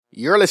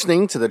You're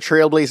listening to the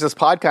Trailblazers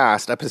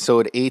Podcast,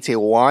 episode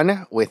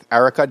 81 with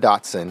Erica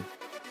Dotson.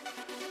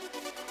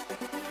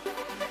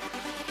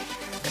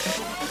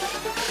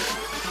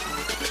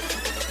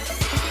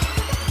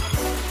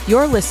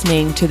 You're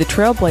listening to the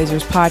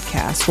Trailblazers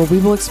Podcast, where we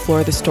will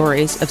explore the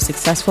stories of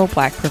successful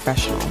Black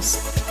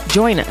professionals.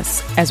 Join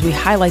us as we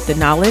highlight the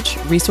knowledge,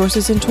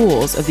 resources, and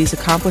tools of these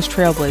accomplished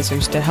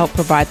trailblazers to help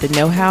provide the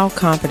know-how,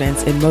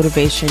 confidence, and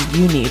motivation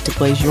you need to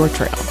blaze your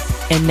trail.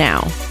 And now,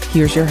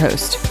 here's your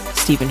host,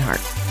 Stephen Hart.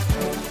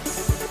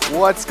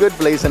 What's good,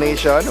 Blazer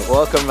Nation?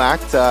 Welcome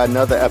back to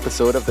another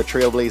episode of the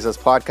Trailblazers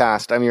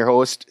Podcast. I'm your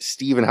host,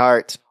 Stephen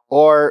Hart.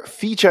 Our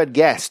featured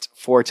guest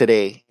for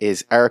today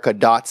is Erica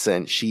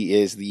Dotson. She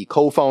is the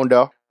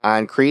co-founder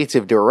and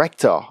creative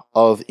director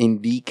of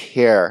Indique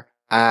Hair.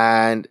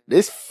 And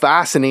this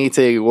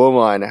fascinating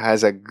woman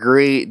has a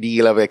great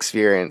deal of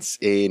experience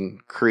in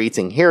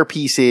creating hair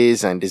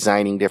pieces and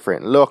designing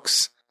different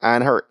looks.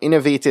 And her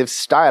innovative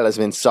style has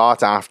been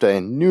sought after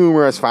in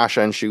numerous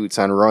fashion shoots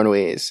and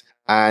runways.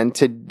 And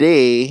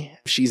today,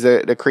 she's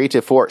the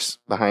creative force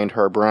behind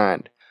her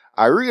brand.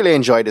 I really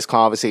enjoyed this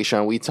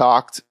conversation. We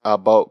talked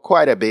about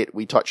quite a bit.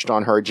 We touched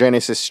on her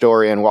genesis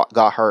story and what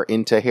got her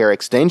into hair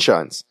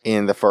extensions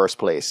in the first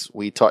place.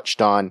 We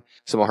touched on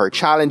some of her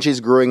challenges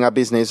growing a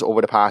business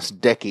over the past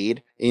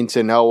decade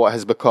into now what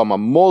has become a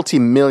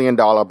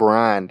multi-million-dollar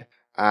brand.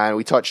 And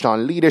we touched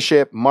on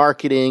leadership,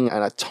 marketing,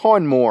 and a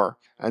ton more.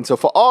 And so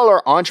for all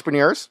our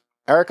entrepreneurs,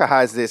 Erica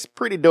has this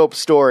pretty dope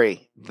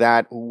story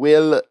that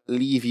will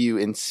leave you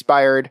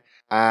inspired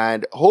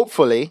and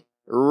hopefully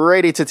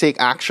ready to take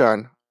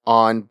action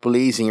on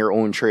blazing your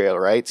own trail,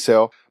 right?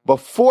 So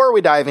before we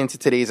dive into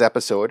today's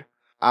episode,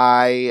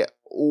 I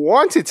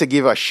wanted to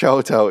give a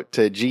shout out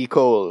to G.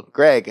 Cole.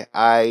 Greg,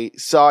 I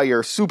saw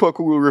your super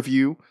cool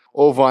review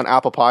over on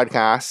Apple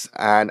Podcasts,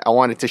 and I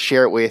wanted to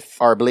share it with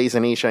our Blazer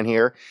Nation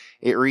here.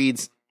 It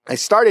reads, I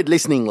started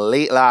listening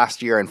late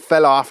last year and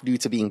fell off due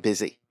to being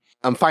busy.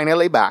 I'm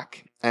finally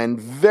back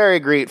and very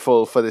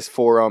grateful for this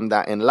forum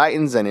that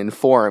enlightens and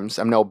informs.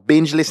 I'm now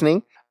binge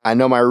listening. I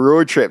know my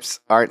road trips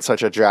aren't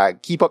such a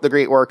drag. Keep up the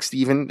great work,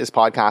 Stephen. This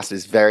podcast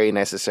is very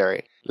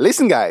necessary.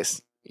 Listen, guys,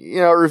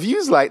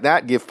 reviews like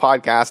that give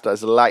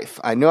podcasters life.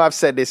 I know I've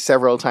said this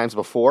several times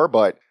before,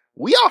 but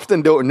we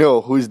often don't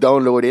know who's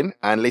downloading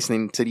and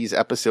listening to these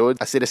episodes.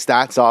 I see the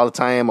stats all the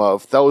time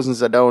of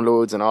thousands of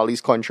downloads in all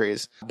these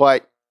countries.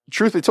 But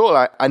truth be told,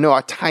 I know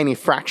a tiny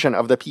fraction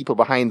of the people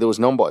behind those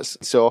numbers.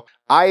 So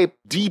I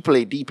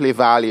deeply, deeply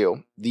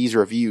value these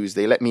reviews.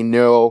 They let me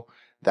know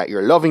that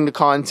you're loving the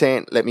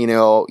content. Let me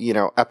know,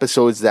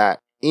 episodes that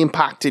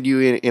impacted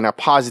you in a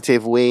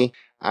positive way.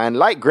 And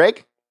like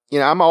Greg,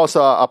 I'm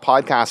also a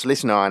podcast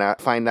listener, and I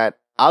find that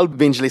I'll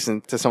binge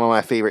listen to some of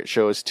my favorite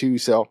shows too.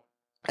 So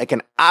I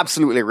can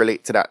absolutely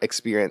relate to that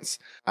experience,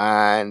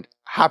 and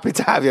happy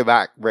to have you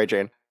back,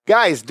 brethren.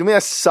 Guys, do me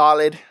a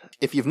solid.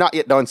 If you've not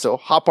yet done so,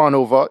 hop on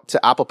over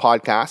to Apple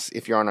Podcasts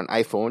if you're on an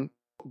iPhone.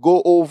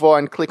 Go over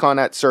and click on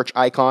that search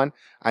icon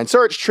and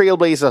search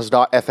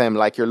trailblazers.fm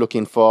like you're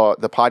looking for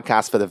the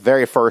podcast for the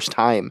very first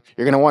time.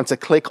 You're going to want to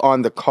click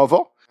on the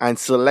cover and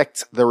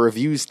select the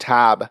reviews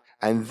tab.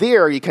 And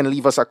there you can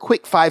leave us a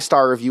quick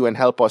 5-star review and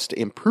help us to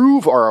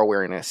improve our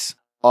awareness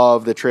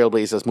of the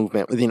Trailblazers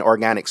movement within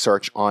organic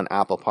search on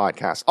Apple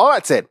Podcasts. All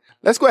that said,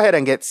 let's go ahead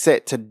and get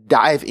set to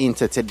dive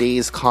into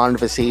today's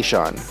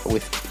conversation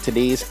with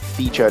today's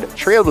featured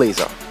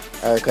Trailblazer,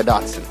 Erica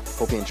Dotson.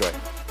 Hope you enjoy.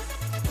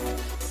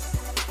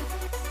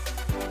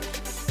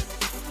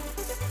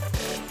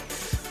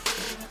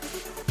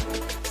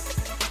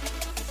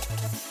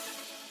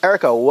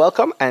 Erica,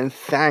 welcome and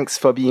thanks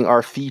for being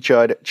our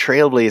featured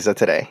Trailblazer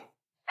today.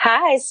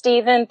 Hi,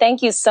 Stephen.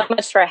 Thank you so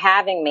much for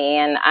having me.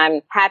 And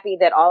I'm happy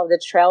that all of the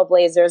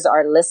Trailblazers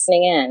are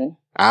listening in.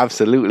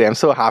 Absolutely. I'm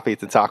so happy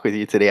to talk with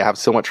you today. I have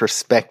so much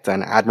respect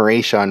and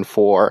admiration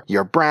for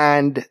your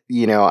brand,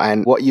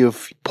 and what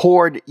you've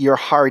poured your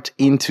heart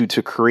into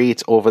to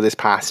create over this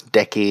past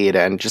decade,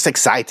 and just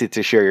excited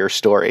to share your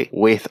story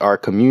with our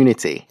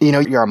community.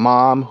 You're a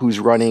mom who's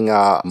running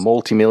a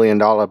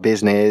multi-million-dollar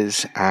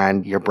business,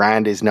 and your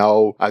brand is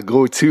now a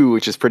go-to,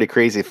 which is pretty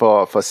crazy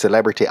for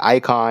celebrity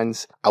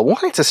icons. I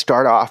wanted to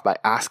start off by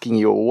asking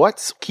you,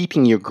 what's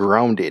keeping you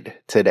grounded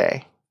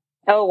today?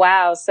 Oh,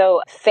 wow.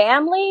 So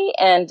family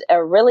and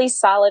a really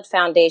solid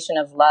foundation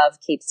of love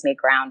keeps me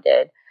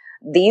grounded.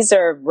 These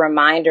are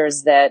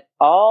reminders that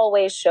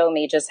always show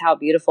me just how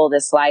beautiful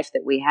this life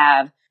that we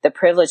have, the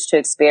privilege to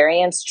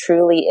experience,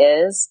 truly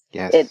is.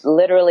 Yes. It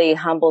literally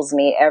humbles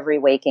me every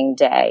waking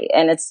day.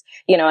 And it's,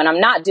 and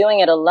I'm not doing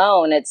it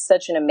alone. It's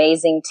such an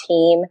amazing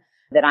team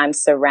that I'm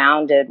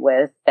surrounded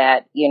with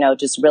that,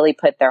 just really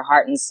put their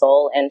heart and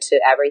soul into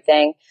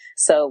everything.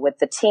 So with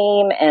the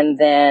team, and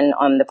then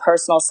on the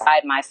personal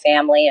side, my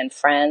family and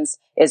friends,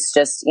 it's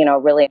just,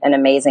 really an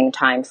amazing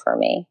time for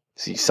me.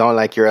 So you sound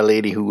like you're a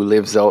lady who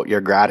lives out your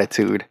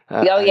gratitude.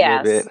 Oh,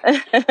 yes.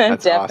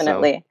 That's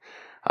definitely. Awesome.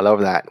 I love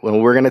that. Well,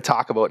 we're going to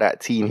talk about that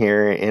team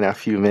here in a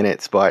few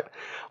minutes, but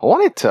I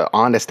wanted to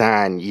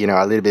understand,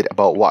 a little bit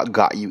about what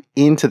got you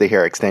into the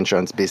hair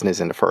extensions business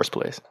in the first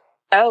place.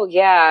 Oh,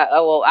 yeah.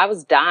 Oh, well, I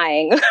was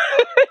dying.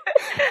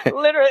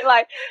 Literally,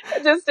 like,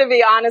 just to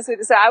be honest with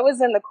you. So I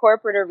was in the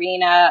corporate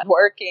arena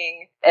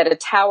working at a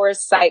tower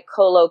site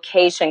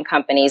co-location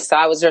company. So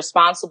I was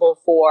responsible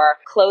for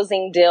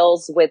closing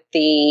deals with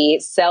the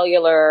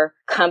cellular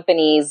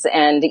companies.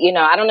 And,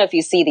 I don't know if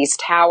you see these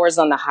towers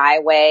on the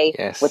highway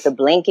with the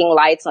blinking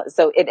lights.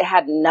 So it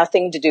had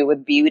nothing to do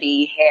with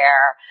beauty,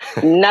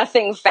 hair,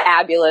 nothing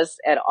fabulous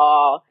at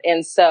all.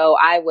 And so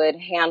I would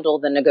handle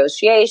the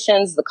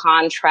negotiations, the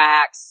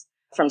contracts,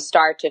 from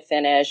start to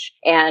finish.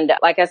 And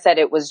like I said,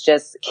 it was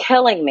just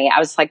killing me. I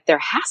was like, there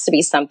has to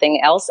be something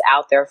else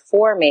out there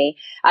for me.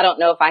 I don't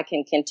know if I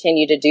can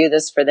continue to do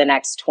this for the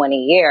next 20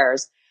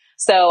 years.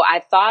 So I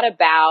thought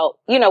about,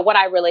 what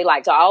I really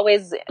liked. I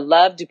always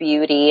loved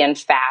beauty and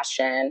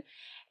fashion.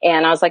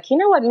 And I was like, you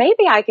know what,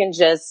 maybe I can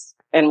just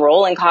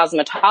enroll in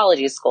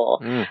cosmetology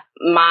school.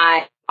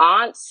 My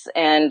aunts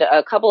and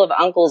a couple of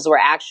uncles were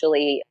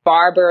actually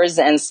barbers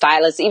and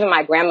stylists. Even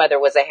my grandmother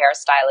was a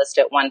hairstylist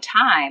at one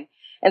time.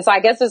 And so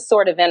I guess it's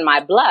sort of in my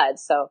blood.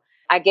 So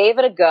I gave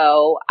it a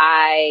go.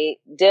 I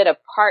did a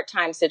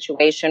part-time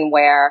situation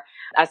where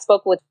I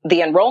spoke with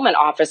the enrollment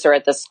officer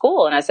at the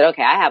school. And I said,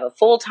 okay, I have a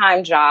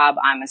full-time job.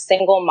 I'm a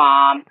single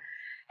mom.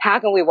 How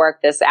can we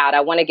work this out?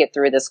 I want to get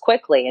through this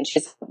quickly. And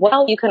she said,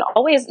 well, you can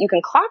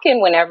clock in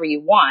whenever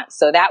you want.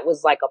 So that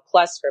was like a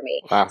plus for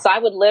me. Wow. So I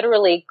would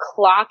literally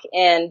clock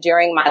in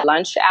during my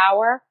lunch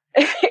hour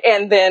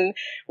and then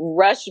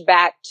rush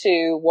back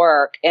to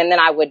work. And then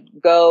I would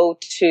go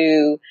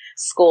to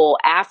school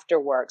after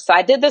work. So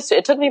I did this.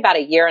 It took me about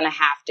 1.5 years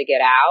to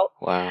get out.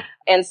 Wow.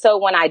 And so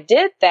when I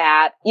did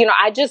that,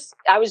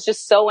 I was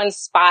just so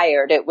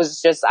inspired. I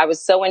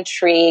was so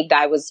intrigued.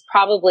 I was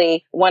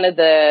probably one of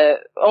the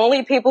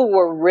only people who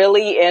were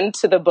really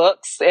into the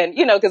books. And,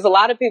 because a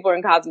lot of people are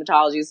in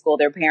cosmetology school,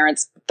 their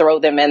parents throw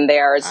them in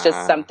there. It's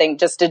just something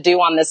just to do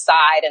on the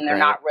side and they're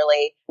not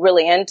really,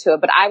 really into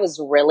it. But I was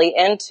really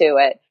into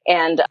it.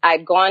 And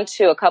I'd gone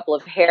to a couple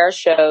of hair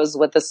shows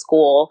with the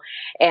school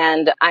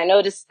and I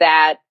noticed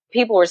that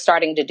people were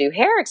starting to do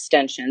hair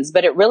extensions,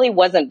 but it really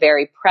wasn't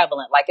very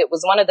prevalent. Like it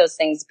was one of those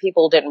things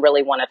people didn't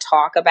really want to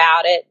talk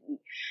about it.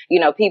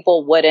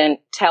 People wouldn't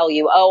tell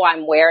you, oh,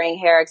 I'm wearing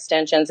hair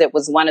extensions. It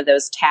was one of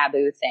those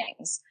taboo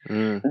things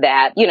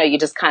that, you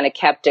just kind of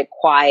kept it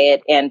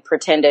quiet and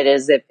pretended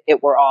as if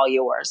it were all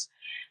yours.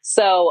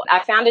 So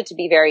I found it to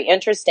be very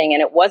interesting.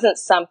 And it wasn't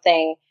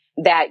something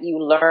that you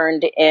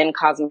learned in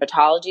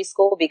cosmetology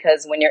school,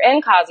 because when you're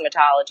in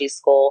cosmetology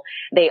school,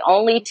 they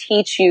only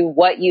teach you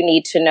what you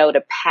need to know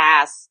to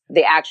pass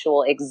the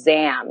actual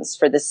exams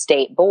for the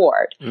state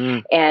board.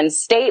 And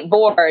state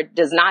board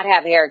does not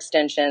have hair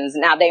extensions.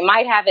 Now, they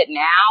might have it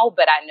now,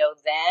 but I know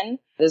then,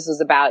 this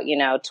was about,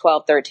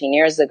 12, 13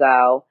 years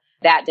ago,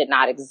 that did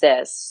not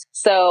exist.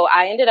 So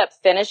I ended up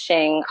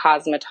finishing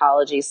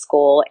cosmetology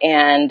school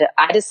and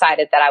I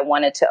decided that I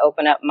wanted to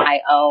open up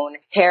my own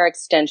hair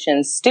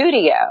extension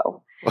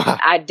studio. Wow.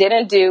 I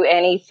didn't do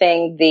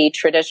anything the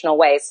traditional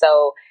way.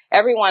 So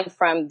everyone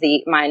from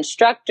my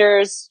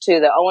instructors to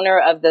the owner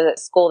of the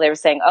school, they were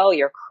saying, oh,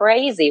 you're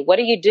crazy. What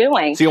are you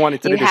doing? So you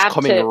wanted to do this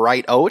coming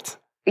right out?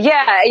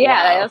 Yeah,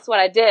 Wow. That's what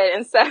I did.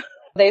 And so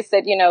they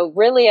said,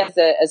 really as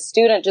a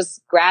student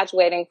just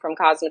graduating from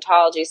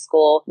cosmetology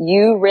school,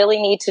 you really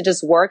need to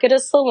just work at a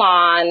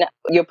salon.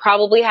 You'll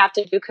probably have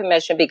to do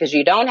commission because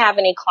you don't have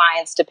any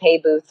clients to pay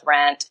booth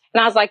rent.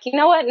 And I was like, you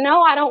know what?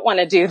 No, I don't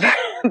want to do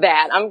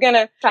that. I'm going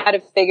to try to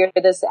figure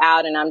this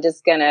out and I'm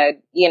just going to,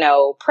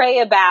 pray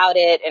about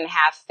it and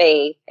have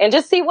faith and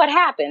just see what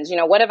happens.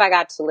 What have I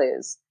got to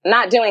lose? I'm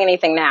not doing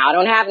anything now. I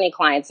don't have any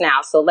clients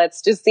now. So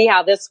let's just see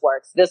how this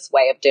works, this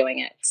way of doing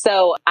it.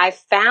 So I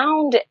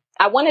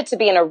wanted to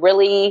be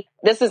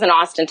this is in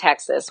Austin,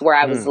 Texas, where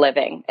I was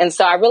living. And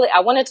so I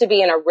wanted to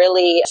be in a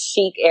really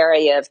chic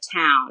area of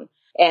town.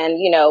 And,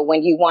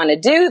 when you want to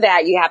do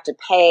that, you have to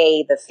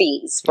pay the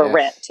fees for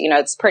rent.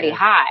 It's pretty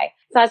high.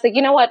 So I was like,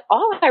 you know what?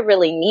 All I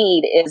really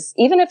need is,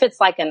 even if it's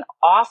like an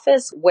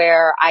office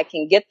where I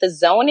can get the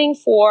zoning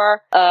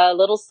for a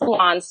little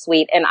salon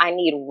suite and I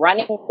need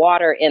running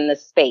water in the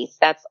space.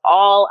 That's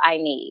all I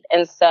need.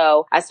 And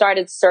so I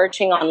started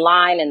searching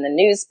online in the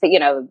news,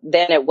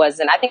 then it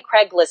wasn't, I think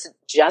Craigslist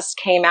just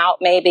came out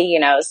maybe,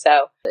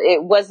 so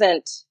it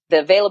wasn't the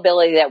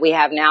availability that we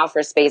have now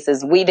for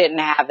spaces. We didn't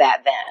have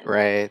that then.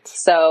 Right.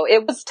 So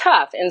it was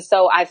tough. And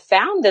so I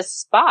found this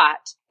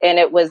spot and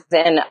it was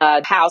in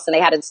a house and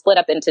they had it split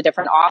up into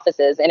different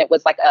offices. And it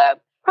was like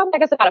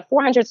about a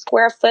 400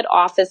 square foot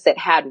office that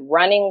had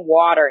running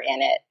water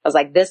in it. I was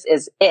like, this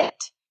is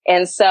it.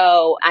 And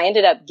so I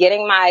ended up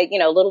getting my,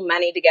 little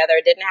money together.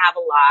 Didn't have a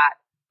lot.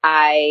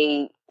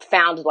 I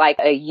found like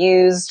a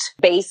used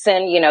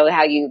basin,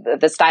 how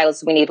the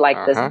stylists, we need like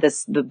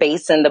the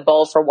basin, the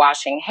bowl for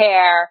washing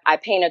hair. I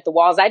painted the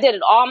walls. I did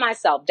it all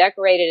myself,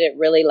 decorated it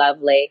really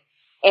lovely.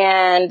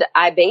 And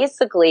I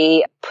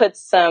basically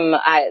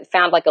I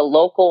found like a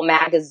local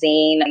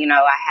magazine,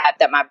 I had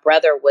that my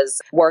brother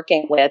was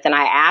working with. And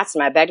I asked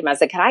him, I begged him, I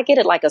said, can I get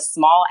it like a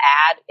small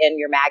ad in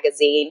your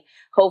magazine?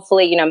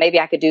 Hopefully, maybe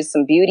I could do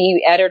some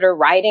beauty editor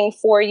writing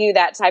for you,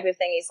 that type of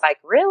thing. He's like,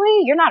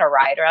 really? You're not a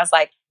writer. I was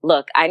like,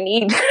 look, I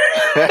need,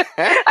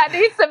 I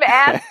need some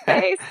ad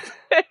space.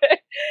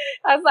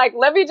 I was like,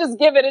 let me just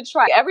give it a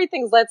try.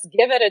 Everything's let's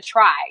give it a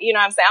try. You know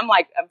what I'm saying?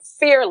 I'm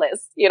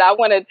fearless. I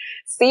want to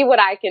see what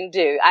I can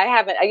do. I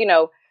haven't,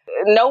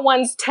 no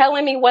one's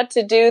telling me what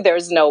to do.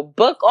 There's no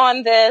book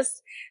on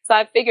this. So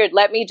I figured,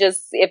 let me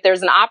just, if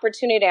there's an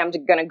opportunity, I'm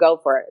going to go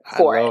for it.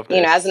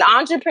 As an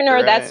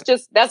entrepreneur, right.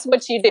 that's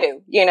what you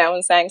do. You know what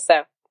I'm saying?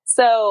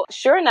 So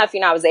sure enough,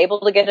 I was able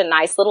to get a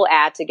nice little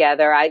ad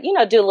together. I,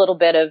 do a little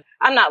bit of,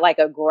 I'm not like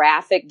a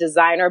graphic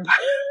designer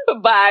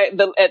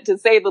to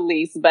say the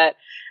least, but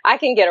I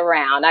can get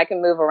around. I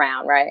can move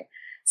around, right?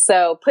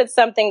 So put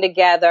something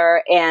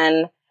together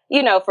and,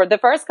 for the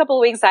first couple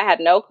of weeks, I had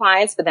no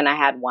clients, but then I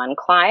had one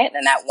client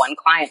and that one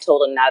client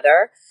told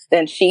another.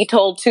 Then she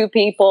told two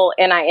people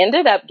and I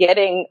ended up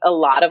getting a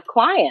lot of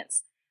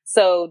clients.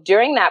 So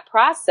during that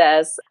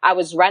process, I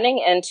was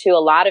running into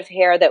a lot of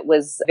hair that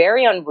was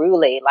very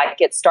unruly,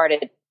 like it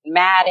started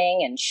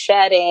matting and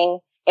shedding.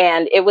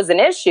 And it was an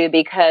issue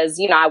because,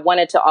 I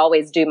wanted to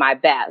always do my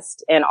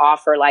best and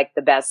offer like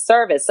the best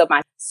service. So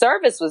my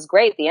service was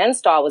great. The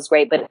install was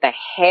great, but the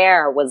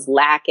hair was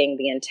lacking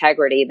the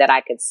integrity that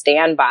I could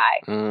stand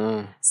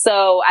by.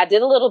 So I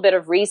did a little bit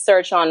of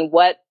research on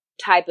what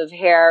type of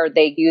hair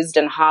they used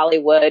in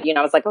Hollywood.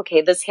 I was like,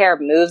 okay, this hair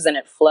moves and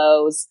it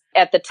flows.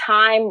 At the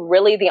time,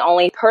 really the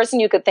only person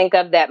you could think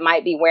of that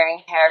might be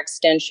wearing hair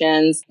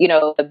extensions,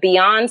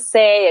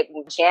 Beyonce,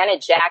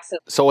 Janet Jackson.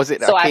 So was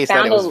it a case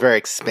that it was very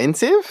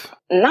expensive?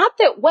 Not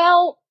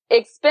that,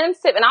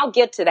 expensive, and I'll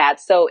get to that.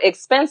 So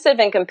expensive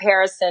in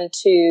comparison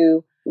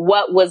to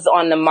what was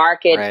on the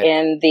market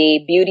in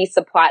the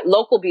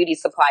local beauty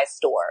supply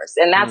stores.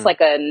 And that's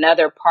like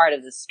another part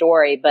of the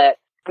story. But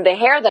the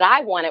hair that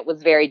I wanted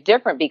was very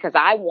different because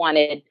I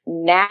wanted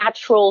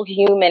natural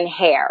human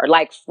hair,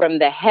 like from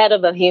the head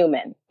of a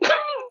human,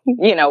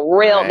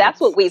 real. That's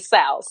what we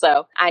sell.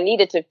 So I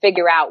needed to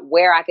figure out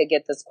where I could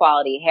get this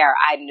quality hair.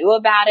 I knew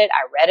about it.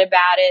 I read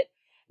about it.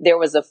 There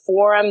was a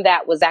forum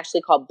that was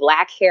actually called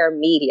Black Hair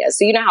Media.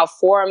 So you know how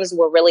forums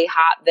were really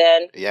hot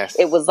then? Yes.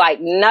 It was like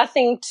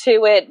nothing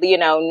to it.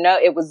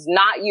 It was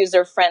not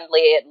user friendly.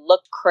 It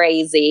looked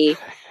crazy,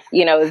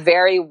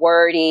 very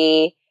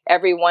wordy.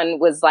 Everyone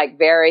was like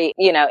very,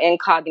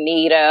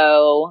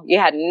 incognito. You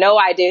had no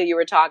idea who you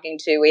were talking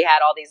to. We had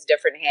all these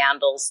different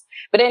handles.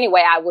 But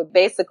anyway, I would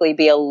basically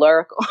be a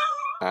lurk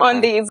on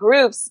these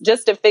groups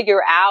just to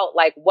figure out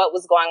like what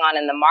was going on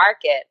in the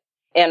market.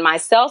 And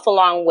myself,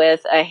 along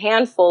with a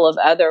handful of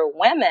other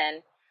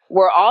women,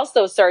 were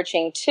also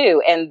searching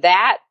too. And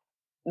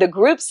the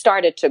group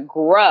started to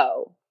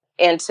grow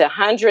into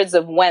hundreds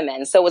of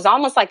women. So it was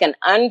almost like an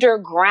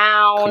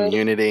underground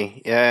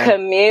community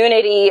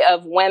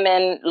of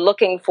women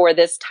looking for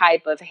this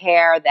type of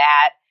hair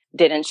that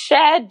didn't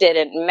shed,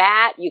 didn't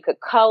matte. You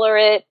could color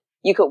it.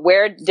 You could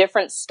wear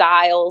different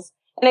styles.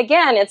 And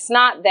again, it's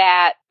not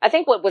that, I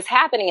think what was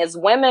happening is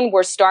women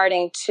were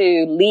starting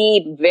to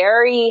lead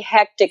very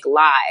hectic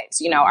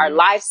lives. Our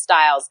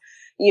lifestyles,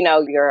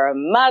 you're a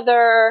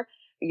mother,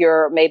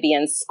 you're maybe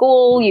in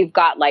school, you've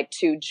got like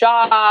 2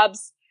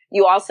 jobs.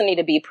 You also need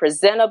to be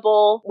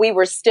presentable. We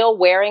were still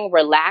wearing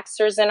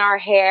relaxers in our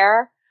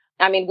hair.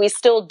 I mean, we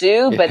still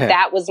do, but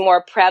that was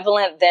more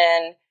prevalent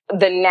than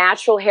the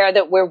natural hair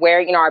that we're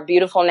wearing, our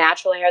beautiful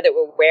natural hair that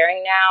we're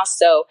wearing now.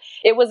 So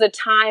it was a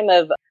time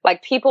of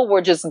like people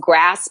were just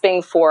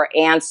grasping for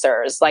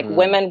answers. Like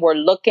women were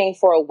looking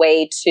for a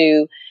way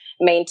to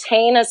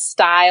maintain a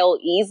style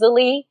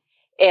easily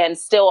and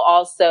still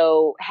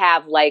also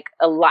have like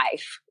a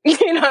life,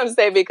 you know what I'm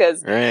saying?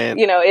 Because,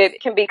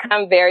 it can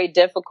become very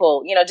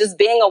difficult, just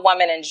being a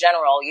woman in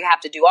general, you have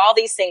to do all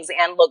these things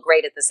and look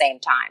great at the same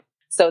time.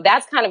 So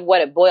that's kind of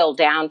what it boiled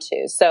down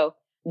to. So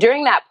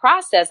during that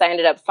process, I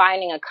ended up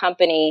finding a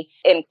company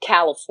in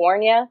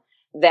California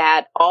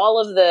that all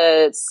of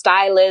the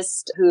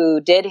stylists who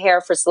did hair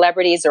for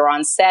celebrities or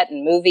on set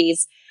in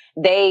movies,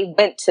 they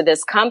went to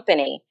this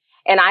company.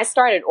 And I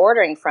started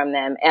ordering from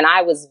them and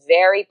I was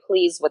very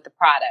pleased with the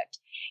product.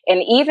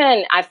 And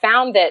even I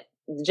found that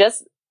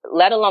just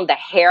let alone the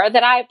hair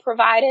that I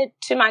provided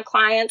to my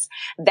clients,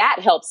 that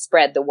helped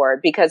spread the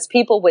word because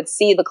people would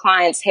see the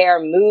client's hair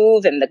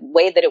move and the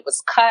way that it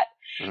was cut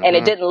and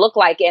it didn't look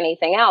like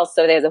anything else.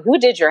 So there's who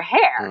did your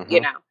hair,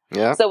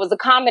 Yeah. So it was a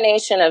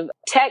combination of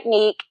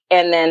technique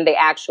and then the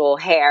actual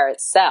hair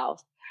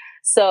itself.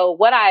 So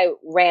what I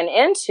ran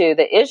into,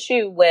 the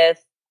issue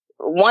with,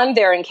 one,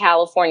 they're in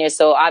California,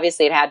 so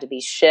obviously it had to be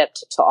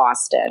shipped to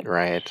Austin.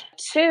 Right.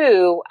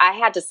 2, I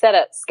had to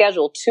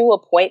schedule 2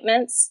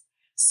 appointments.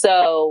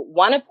 So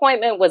one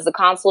appointment was the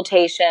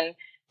consultation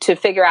to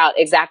figure out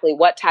exactly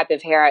what type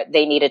of hair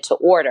they needed to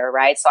order,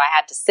 right? So I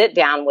had to sit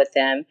down with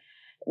them,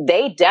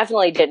 they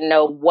definitely didn't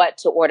know what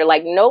to order.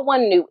 Like no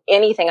one knew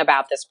anything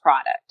about this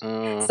product.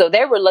 So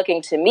they were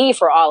looking to me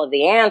for all of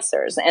the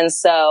answers. And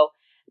so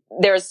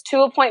there's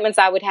 2 appointments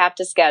I would have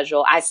to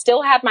schedule. I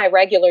still have my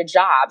regular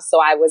job. So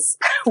I was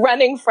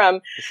running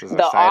from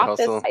the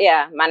office. Hustle.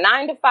 Yeah. My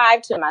 9 to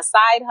 5 to my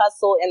side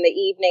hustle in the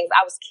evenings.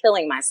 I was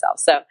killing myself.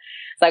 So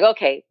it's like,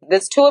 okay,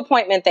 this 2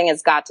 appointment thing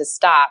has got to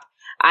stop.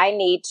 I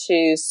need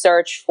to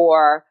search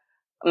for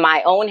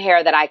my own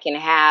hair that I can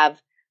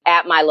have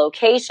at my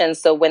location.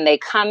 So when they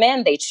come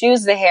in, they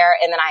choose the hair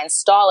and then I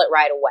install it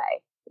right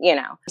away, you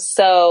know.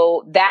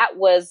 So that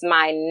was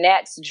my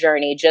next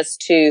journey,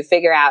 just to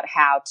figure out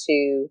how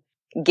to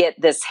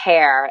get this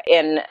hair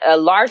in a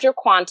larger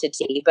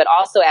quantity, but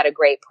also at a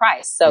great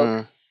price.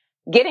 So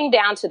getting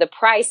down to the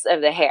price of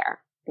the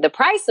hair. The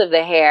price of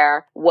the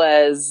hair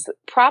was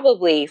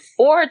probably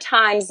 4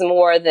 times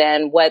more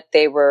than what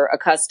they were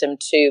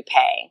accustomed to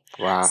paying.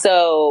 Wow.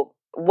 So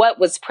what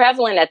was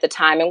prevalent at the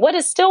time and what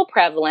is still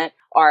prevalent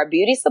are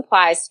beauty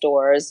supply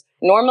stores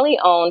normally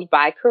owned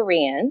by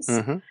Koreans.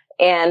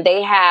 And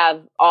they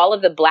have all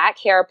of the black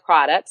hair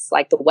products,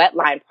 like the wet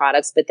line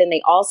products, but then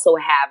they also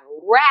have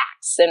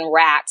racks and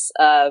racks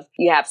of,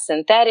 you have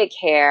synthetic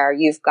hair,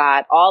 you've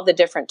got all the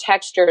different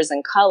textures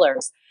and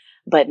colors,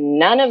 but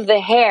none of the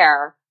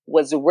hair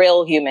was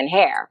real human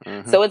hair.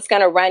 So it's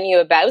going to run you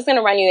it was going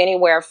to run you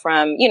anywhere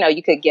from, you know,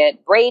 you could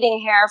get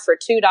braiding hair for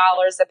 $2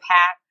 a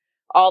pack,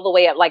 all the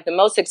way up. Like the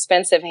most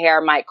expensive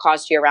hair might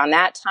cost you around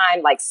that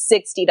time, like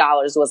 $60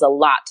 was a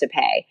lot to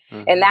pay.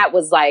 And that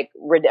was like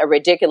a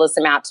ridiculous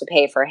amount to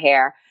pay for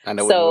hair. And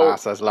it wouldn't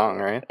last as long,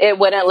 right? It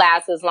wouldn't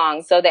last as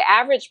long. So the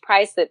average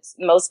price that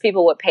most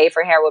people would pay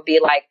for hair would be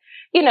like,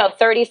 you know,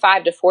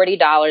 $35 to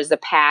 $40 a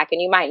pack.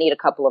 And you might need a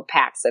couple of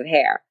packs of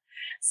hair.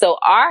 So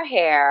our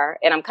hair,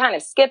 and I'm kind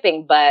of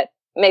skipping, but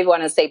maybe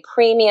want to say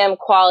premium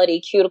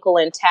quality cuticle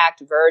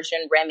intact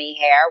virgin Remy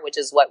hair, which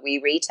is what we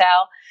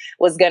retail,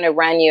 was going to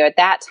run you at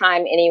that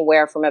time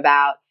anywhere from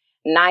about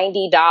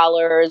 $90,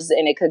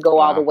 and it could go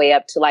all the way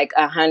up to like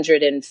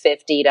 $150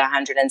 to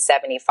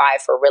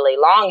 $175 for really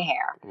long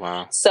hair.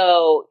 Wow.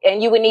 So,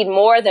 and you would need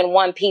more than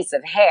one piece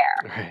of hair.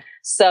 Right.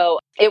 So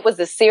it was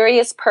a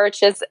serious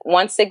purchase.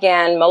 Once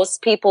again, most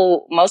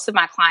of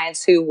my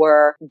clients who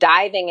were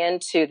diving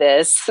into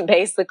this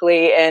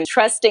basically and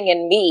trusting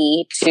in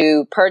me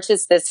to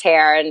purchase this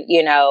hair and,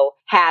 you know,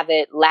 have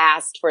it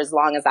last for as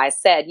long as I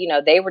said, you know,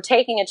 they were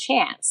taking a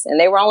chance and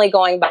they were only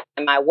going by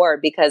my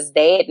word because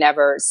they had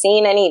never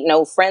seen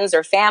no friends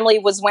or family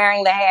was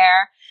wearing the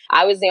hair.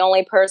 I was the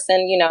only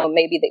person, you know,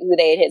 maybe who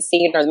they had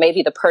seen or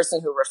maybe the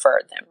person who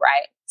referred them,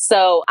 right?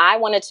 So I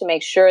wanted to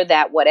make sure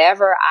that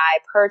whatever I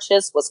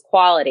purchased was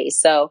quality.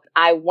 So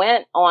I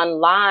went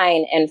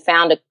online and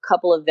found a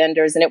couple of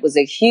vendors, and it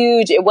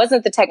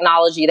wasn't the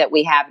technology that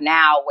we have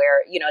now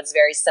where, you know, it's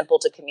very simple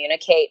to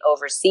communicate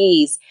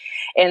overseas.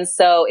 And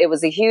so it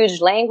was a huge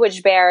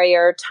language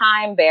barrier,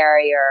 time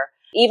barrier.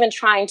 Even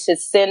trying to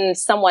send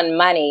someone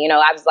money, you know,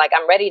 I was like,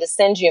 I'm ready to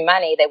send you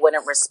money. They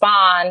wouldn't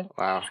respond.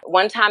 Wow.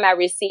 One time I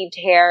received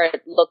hair.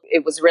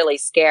 It was really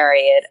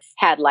scary. It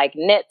had like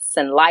nits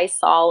and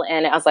Lysol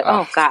in it. I was like,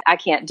 oh God, I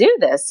can't do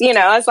this. You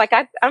know, I was like,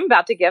 I'm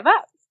about to give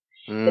up.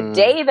 The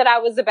day that I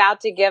was about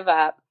to give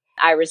up,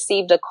 I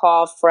received a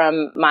call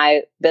from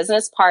my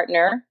business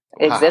partner,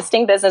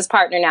 existing business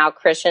partner now,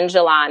 Christian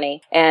Jelani.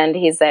 And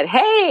he said,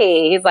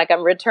 hey, he's like,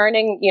 I'm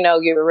returning, you know,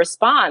 your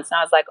response. And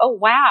I was like, oh,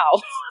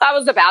 wow. I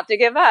was about to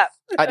give up.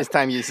 At this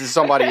time, this is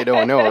somebody you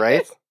don't know,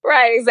 right?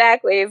 Right,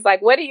 exactly. He's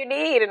like, what do you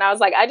need? And I was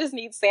like, I just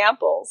need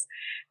samples.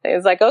 And he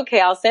was like,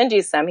 okay, I'll send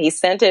you some. He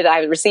sent it.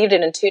 I received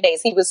it in 2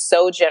 days. He was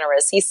so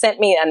generous. He sent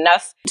me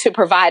enough to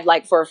provide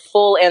like for a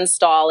full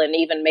install and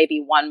even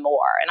maybe one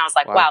more. And I was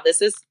like, wow,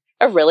 this is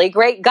a really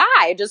great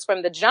guy just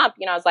from the jump.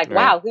 You know, I was like,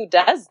 wow, who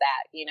does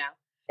that? You know?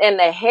 And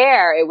the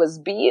hair, it was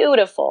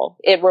beautiful.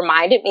 It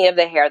reminded me of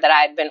the hair that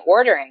I had been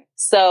ordering.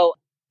 So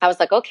I was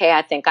like, okay,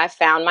 I think I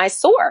found my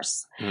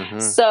source.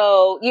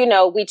 So, you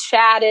know, we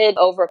chatted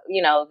over,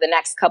 you know, the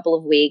next couple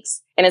of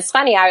weeks. And it's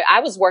funny, I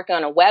was working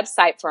on a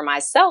website for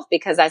myself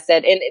because I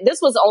said, and this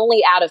was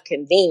only out of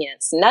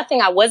convenience.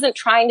 I wasn't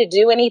trying to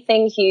do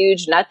anything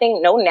huge,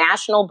 no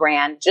national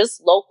brand,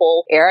 just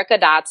local Erica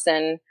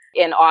Dotson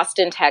in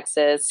Austin,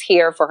 Texas,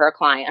 here for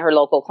her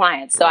local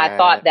clients. So I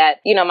thought that,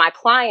 you know, my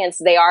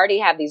clients, they already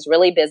have these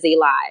really busy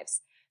lives.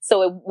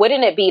 So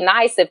wouldn't it be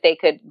nice if they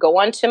could go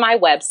onto my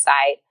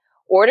website,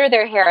 order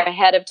their hair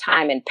ahead of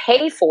time and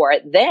pay for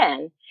it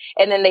then,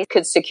 and then they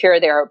could secure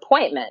their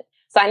appointment.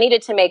 So I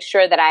needed to make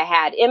sure that I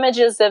had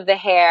images of the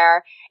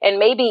hair, and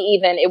maybe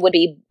even it would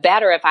be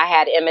better if I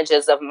had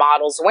images of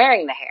models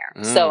wearing the hair.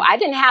 So I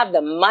didn't have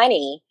the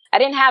money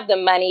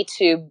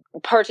to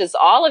purchase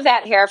all of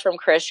that hair from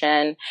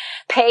Christian,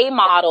 pay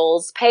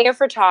models, pay a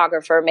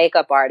photographer,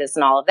 makeup artist,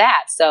 and all of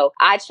that. So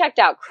I checked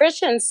out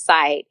Christian's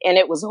site and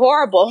it was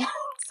horrible.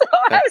 So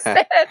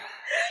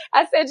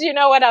I said, you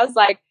know what? I was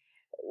like,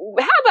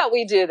 how about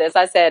we do this?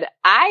 I said,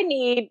 I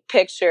need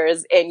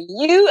pictures and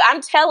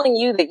I'm telling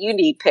you that you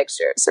need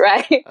pictures,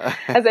 right?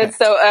 I said,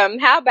 so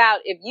how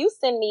about if you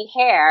send me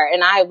hair?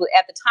 And at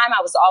the time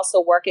I was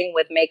also working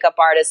with makeup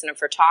artists and a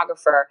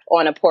photographer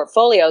on a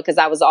portfolio because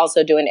I was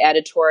also doing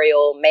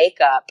editorial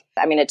makeup.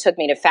 I mean, it took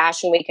me to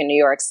Fashion Week in New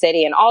York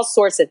City and all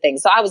sorts of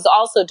things. So I was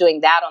also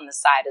doing that on the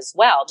side as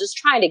well, just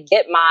trying to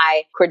get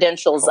my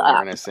credentials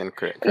up.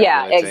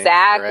 Yeah,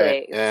 exactly.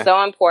 Right. Yeah.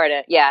 So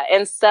important. Yeah.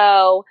 And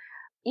so,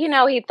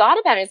 he thought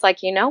about it. He's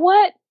like, you know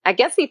what? I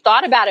guess he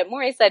thought about it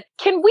more. He said,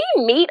 can we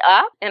meet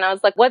up? And I was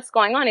like, what's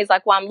going on? He's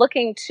like, well, I'm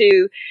looking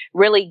to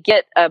really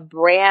get a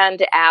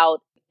brand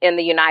out in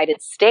the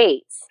United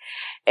States.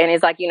 And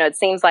he's like, it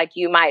seems like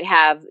you might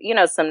have,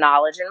 some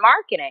knowledge in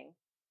marketing.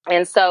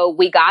 And so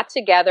we got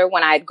together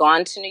when I had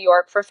gone to New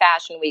York for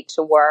Fashion Week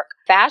to work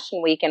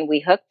Fashion Week, and we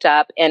hooked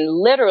up. And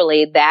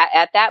literally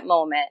at that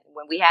moment,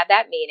 when we had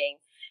that meeting,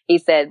 he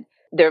said,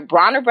 the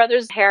Bronner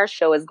Brothers hair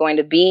show is going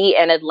to be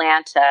in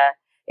Atlanta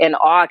in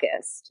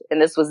August.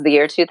 And this was the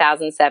year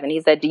 2007.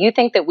 He said, do you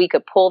think that we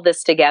could pull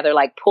this together,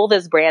 like pull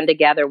this brand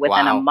together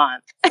within a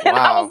month? And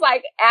I was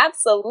like,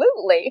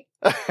 absolutely.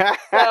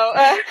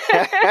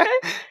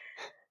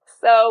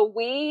 So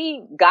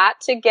we got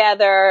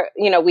together,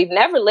 we've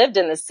never lived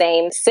in the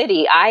same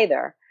city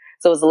either.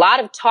 So it was a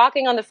lot of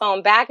talking on the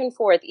phone back and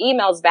forth,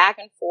 emails back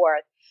and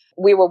forth.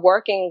 We were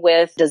working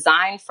with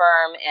design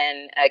firm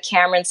and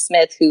Cameron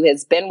Smith, who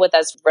has been with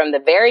us from the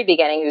very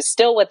beginning, who's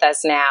still with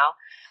us now,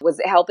 was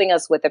helping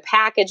us with the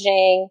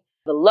packaging,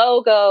 the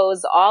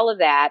logos, all of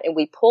that. And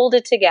we pulled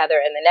it together.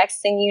 And the next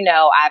thing you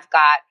know, I've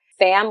got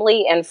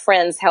family and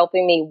friends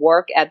helping me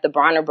work at the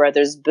Bronner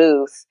Brothers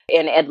booth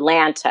in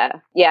Atlanta.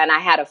 Yeah, and I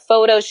had a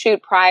photo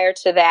shoot prior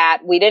to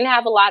that. We didn't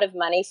have a lot of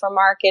money for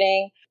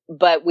marketing,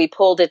 but we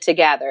pulled it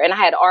together. And I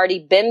had already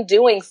been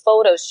doing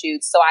photo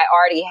shoots, so I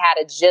already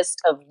had a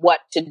gist of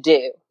what to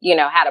do,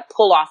 how to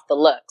pull off the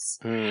looks.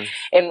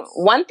 And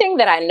one thing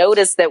that I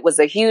noticed that was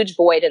a huge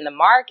void in the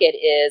market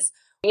is,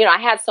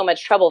 I had so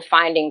much trouble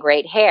finding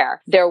great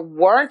hair. There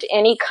weren't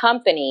any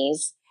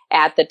companies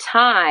at the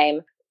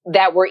time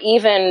that were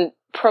even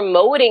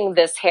promoting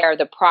this hair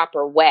the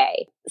proper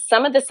way.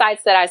 Some of the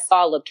sites that I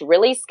saw looked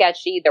really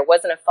sketchy. There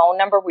wasn't a phone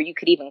number where you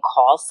could even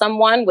call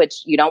someone,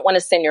 which you don't want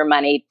to send your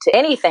money to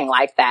anything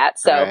like that.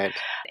 So, right.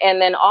 And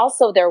then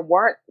also there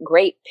weren't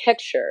great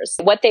pictures.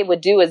 What they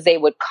would do is they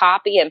would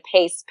copy and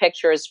paste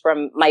pictures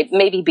from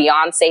maybe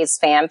Beyonce's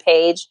fan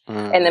page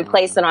and then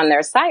place it on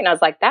their site. And I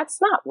was like, that's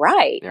not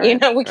right.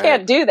 We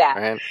can't do that.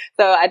 Right.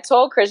 So I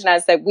told Christian, I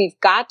said, we've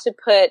got to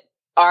put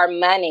our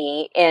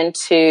money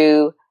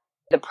into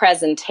the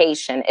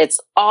presentation. It's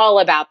all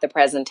about the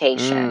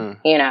presentation,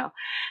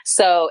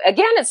 So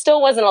again, it still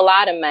wasn't a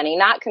lot of money,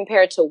 not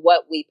compared to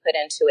what we put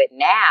into it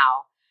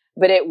now,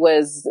 but it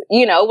was,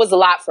 it was a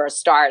lot for a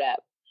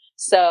startup.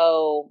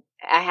 So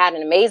I had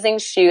an amazing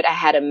shoot. I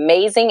had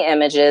amazing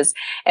images.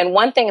 And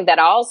one thing that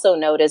I also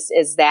noticed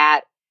is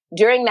that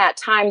during that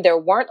time, there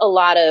weren't a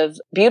lot of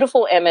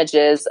beautiful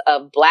images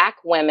of Black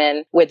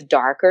women with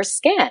darker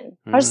skin.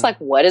 I was like,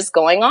 what is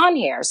going on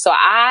here? So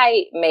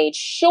I made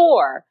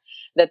sure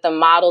that the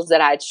models that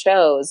I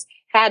chose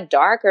had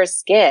darker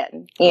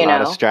skin, A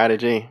lot of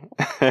strategy.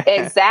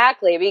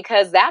 Exactly,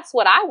 because that's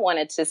what I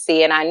wanted to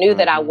see. And I knew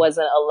that I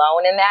wasn't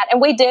alone in that.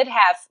 And we did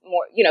have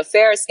more,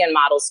 fairer skin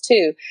models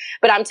too.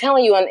 But I'm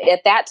telling you,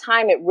 at that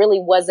time, it really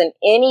wasn't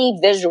any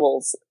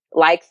visuals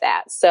like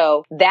that.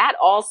 So that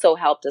also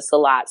helped us a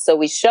lot. So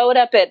we showed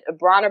up at a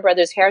Bronner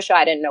Brothers hair show.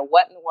 I didn't know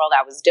what in the world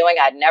I was doing.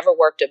 I'd never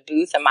worked a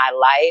booth in my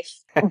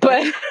life,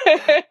 but,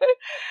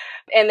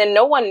 and then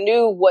no one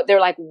knew they're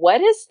like,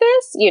 what is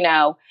this?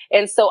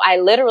 And so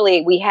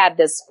we had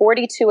this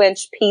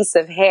 42-inch piece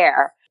of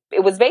hair.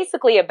 It was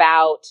basically it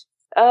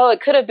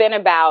could have been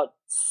about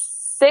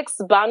 6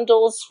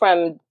 bundles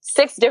from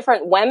 6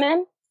 different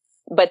women.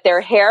 But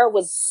their hair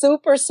was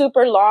super,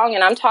 super long.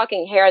 And I'm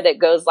talking hair that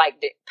goes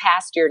like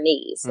past your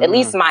knees, at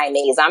least my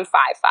knees. I'm 5'5".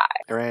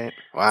 Right.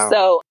 Wow.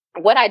 So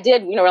what I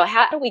did,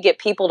 how do we get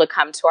people to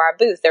come to our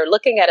booth? They're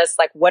looking at us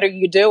like, what are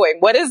you doing?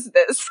 What is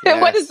this?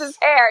 Yes. What is this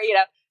hair?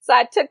 So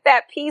I took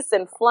that piece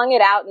and flung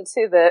it out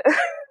into the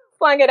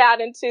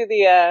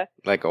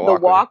like a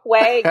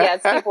walkway.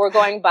 Yes, people were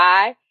going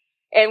by.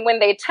 And when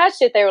they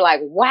touched it, they were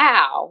like,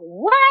 wow,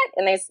 what?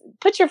 And they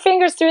put your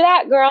fingers through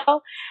that, girl.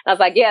 And I was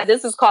like, yeah,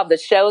 this is called the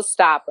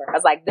showstopper. I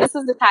was like, this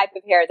is the type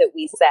of hair that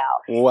we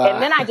sell. Wow.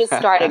 And then I just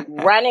started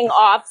running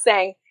off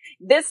saying,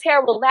 this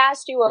hair will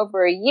last you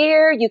over a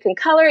year. You can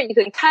color it. You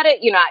can cut it.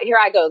 Here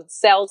I go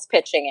sales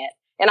pitching it.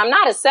 And I'm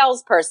not a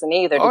salesperson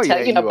either, but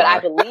I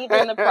believe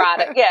in the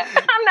product. Yeah,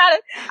 I'm not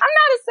a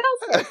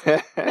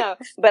salesperson. No,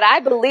 but I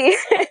believe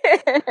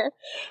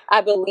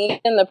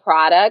in the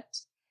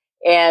product.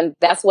 And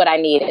that's what I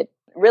needed.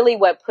 Really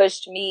what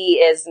pushed me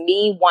is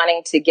me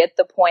wanting to get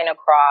the point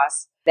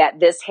across that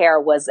this hair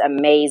was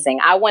amazing.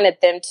 I wanted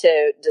them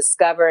to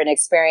discover and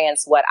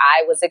experience what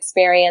I was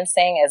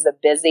experiencing as a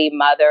busy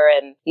mother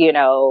and,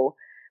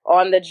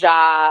 on the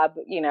job,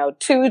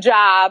 2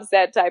 jobs,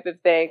 that type of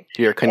thing.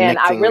 You're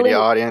connecting with the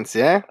audience,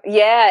 yeah?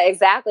 Yeah,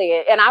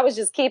 exactly. And I was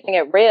just keeping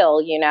it real,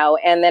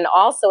 And then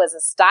also as a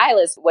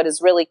stylist, what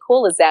is really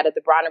cool is that at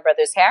the Bronner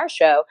Brothers Hair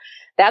Show,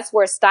 that's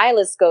where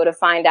stylists go to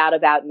find out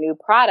about new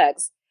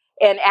products.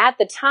 And at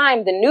the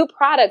time, the new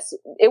products,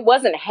 it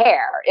wasn't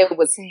hair. It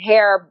was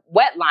hair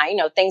wet line,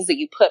 things that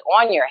you put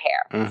on your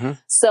hair. Mm-hmm.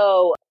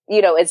 So,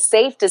 it's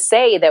safe to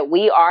say that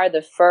we are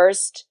the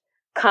first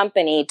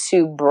company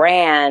to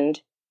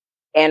brand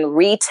and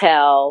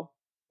retail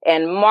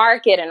and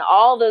market and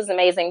all those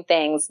amazing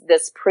things,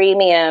 this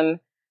premium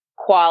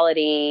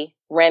quality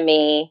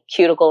Remy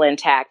cuticle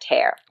intact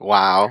hair.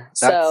 Wow.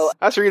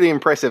 That's really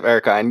impressive,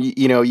 Erica. And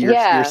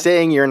you're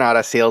saying you're not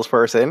a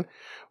salesperson.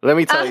 Let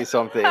me tell you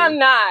something. I'm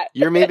not.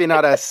 You're maybe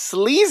not a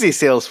sleazy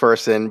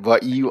salesperson,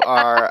 but you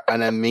are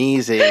an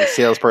amazing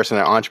salesperson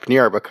and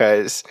entrepreneur,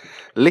 because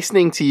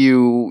listening to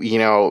you,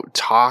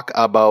 talk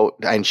about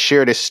and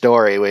share this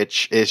story,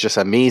 which is just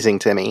amazing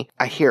to me.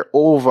 I hear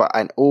over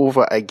and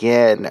over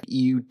again,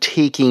 you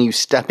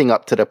stepping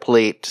up to the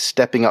plate,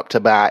 stepping up to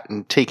bat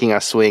and taking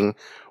a swing,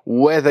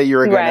 whether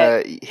you're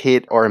going to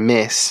hit or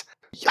miss.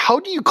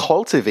 How do you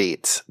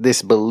cultivate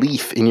this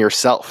belief in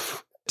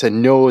yourself to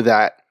know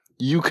that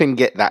you can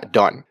get that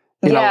done?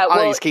 In a lot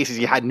of these cases,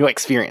 you had no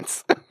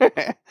experience.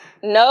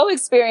 No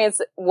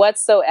experience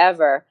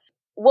whatsoever.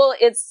 Well,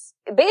 it's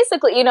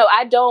basically, if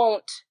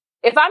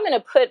I'm going to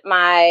put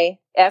my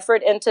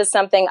effort into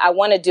something, I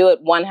want to do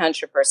it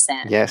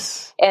 100%.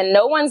 Yes. And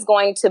no one's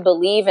going to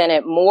believe in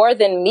it more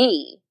than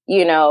me.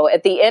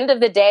 At the end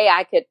of the day,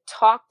 I could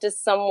talk to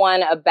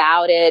someone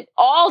about it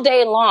all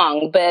day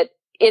long, but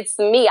it's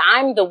me.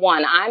 I'm the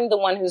one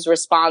who's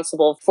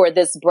responsible for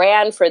this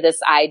brand, for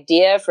this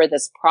idea, for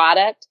this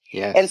product.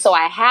 Yes. And so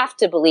I have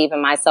to believe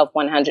in myself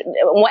 110%.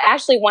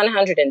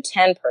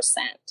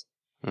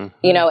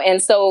 Mm-hmm.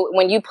 And so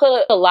when you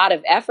put a lot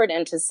of effort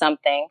into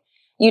something,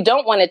 you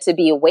don't want it to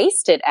be a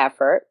wasted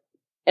effort.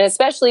 And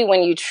especially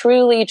when you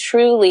truly,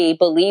 truly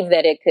believe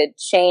that it could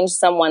change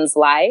someone's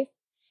life.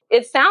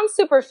 It sounds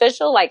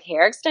superficial, like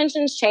hair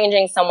extensions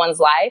changing someone's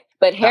life,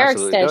 but hair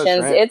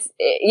extensions,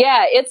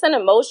 it's an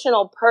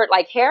emotional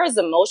like hair is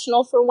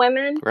emotional for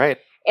women. Right.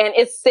 And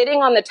it's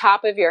sitting on the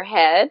top of your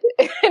head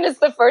and it's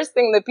the first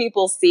thing that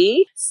people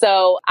see.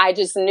 So I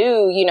just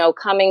knew,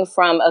 coming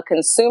from a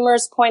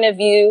consumer's point of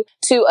view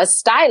to a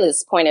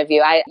stylist's point of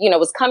view, I,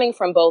 was coming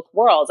from both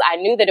worlds. I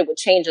knew that it would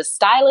change a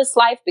stylist's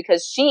life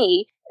because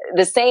she,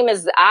 the same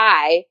as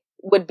I,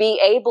 would be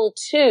able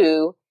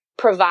to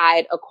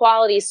provide a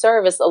quality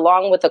service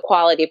along with a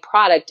quality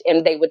product,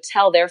 and they would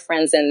tell their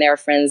friends, and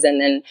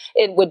then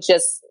it would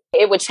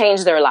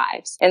change their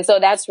lives. And so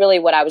that's really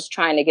what I was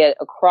trying to get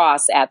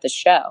across at the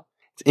show.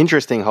 It's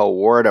interesting how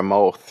word of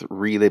mouth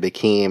really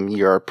became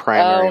your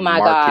primary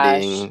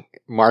marketing,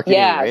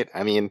 right?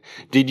 I mean,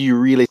 did you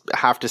really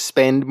have to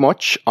spend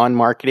much on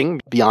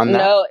marketing beyond that?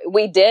 No,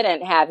 we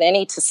didn't have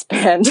any to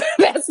spend.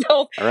 That's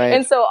no. Right.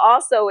 And so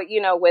also,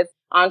 with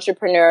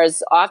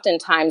entrepreneurs,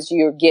 oftentimes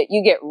you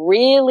get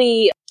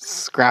really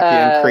scrappy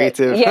and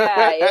creative.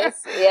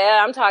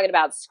 I'm talking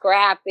about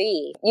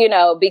scrappy,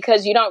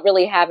 because you don't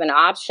really have an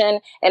option.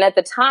 And at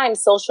the time,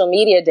 social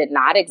media did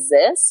not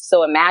exist.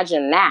 So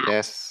imagine that.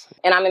 Yes.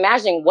 And I'm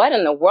imagining, what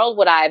in the world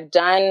would I have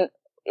done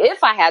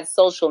if I had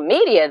social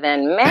media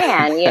then?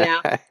 Man,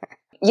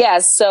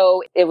 Yes.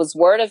 So it was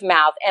word of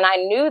mouth. And I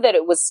knew that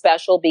it was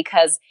special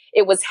because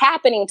it was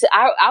happening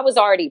I was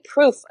already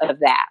proof of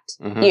that.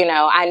 Mm-hmm.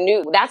 I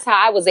knew that's how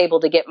I was able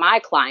to get my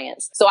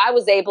clients. So I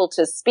was able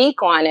to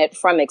speak on it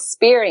from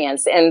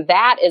experience. And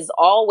that is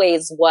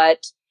always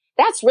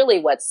that's really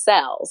what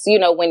sells.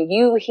 When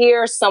you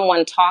hear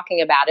someone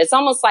talking about it, it's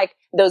almost like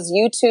those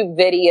YouTube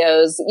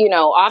videos,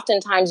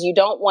 oftentimes you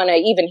don't want to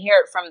even hear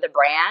it from the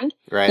brand.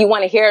 Right. You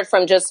want to hear it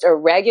from just a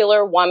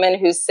regular woman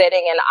who's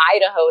sitting in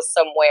Idaho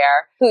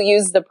somewhere who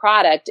used the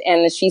product,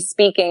 and she's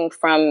speaking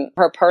from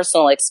her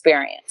personal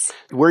experience.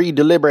 Were you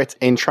deliberate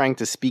in trying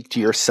to speak to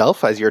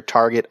yourself as your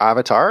target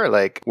avatar?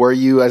 Like, were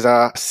you as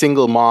a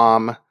single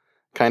mom,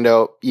 kind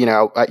of,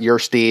 at your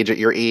stage, at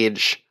your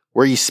age,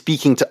 were you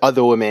speaking to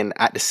other women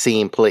at the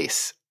same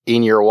place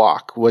in your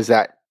walk? Was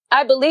that?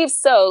 I believe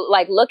so.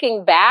 Like,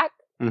 looking back,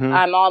 mm-hmm.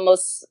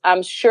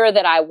 I'm sure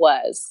that I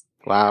was.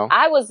 Wow.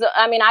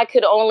 I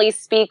could only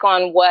speak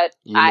on what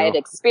I had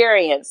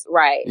experienced.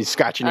 Right. You're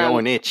scratching your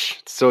own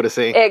itch, so to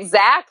say.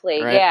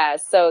 Exactly. Right? Yeah.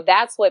 So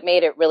that's what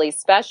made it really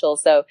special.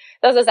 So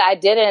I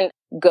didn't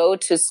go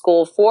to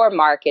school for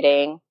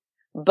marketing,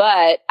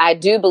 but I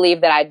do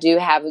believe that I do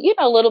have,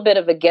 a little bit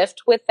of a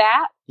gift with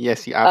that.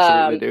 Yes, you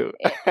absolutely do.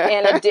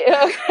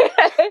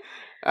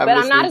 But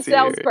I'm not a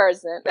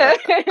salesperson.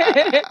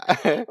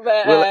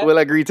 We'll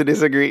agree to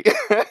disagree.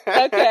 Okay,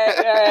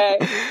 all right.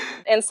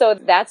 And so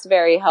that's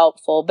very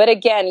helpful. But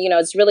again,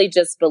 it's really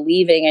just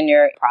believing in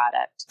your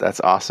product. That's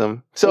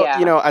awesome. So,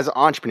 as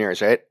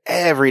entrepreneurs, right,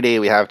 every day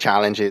we have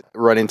challenges,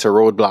 run into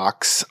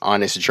roadblocks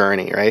on this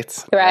journey,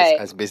 right? Right.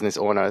 As business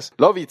owners.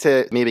 Love you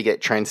to maybe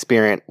get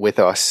transparent with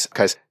us,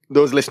 because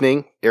those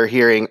listening are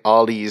hearing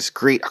all these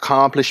great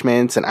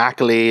accomplishments and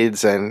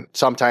accolades, and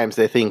sometimes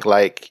they think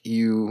like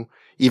you,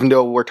 even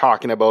though we're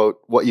talking about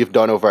what you've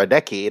done over a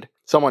decade,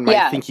 someone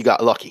might think you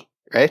got lucky,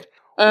 right?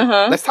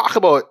 Let's talk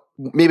about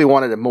maybe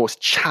one of the most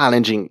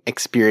challenging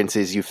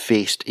experiences you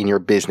faced in your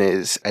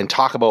business and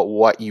talk about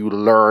what you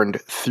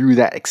learned through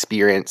that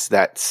experience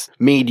that's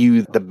made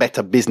you the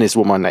better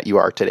businesswoman that you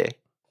are today.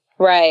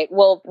 Right.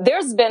 Well,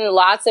 there's been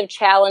lots of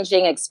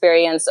challenging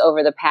experience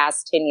over the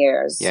past 10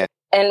 years. Yeah.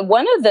 And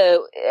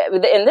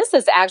and this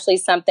is actually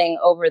something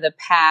over the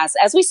past,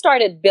 as we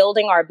started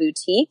building our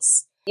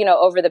boutiques,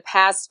 over the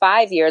past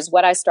 5 years,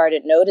 what I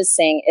started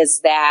noticing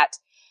is that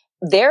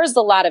there's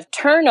a lot of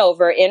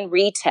turnover in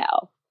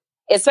retail,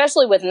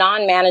 especially with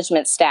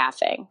non-management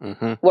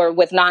staffing or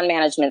with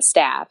non-management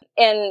staff.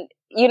 And,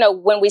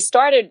 when we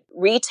started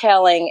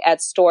retailing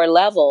at store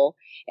level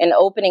and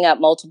opening up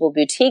multiple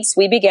boutiques,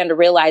 we began to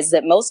realize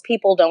that most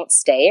people don't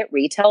stay at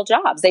retail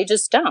jobs. They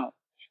just don't.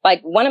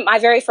 Like my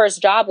very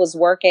first job was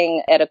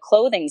working at a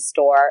clothing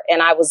store,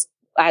 and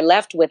I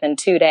left within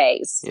 2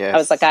 days. Yes. I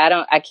was like,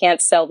 I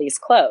can't sell these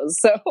clothes.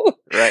 So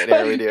right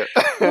there we do.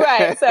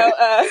 Right. So,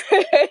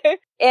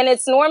 and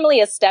it's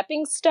normally a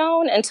stepping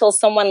stone until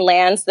someone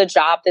lands the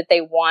job that they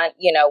want,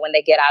 when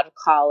they get out of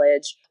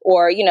college,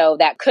 or,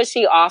 that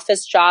cushy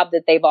office job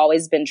that they've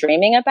always been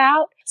dreaming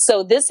about.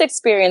 So this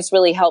experience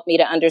really helped me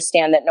to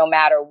understand that no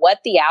matter what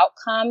the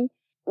outcome,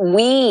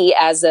 we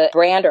as a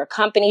brand or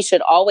company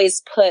should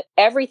always put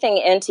everything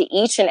into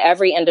each and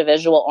every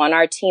individual on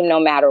our team, no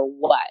matter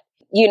what.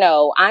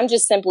 I'm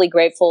just simply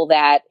grateful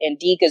that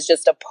Indique is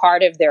just a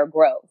part of their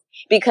growth,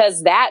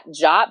 because that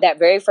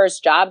very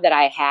first job that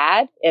I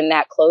had in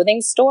that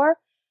clothing store,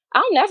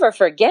 I'll never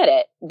forget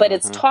it, but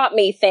it's taught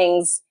me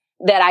things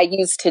that I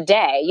use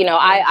today.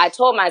 I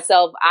told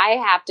myself I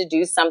have to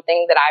do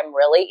something that I'm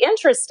really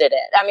interested in.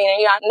 I mean,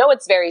 I know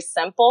it's very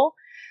simple,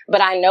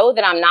 but I know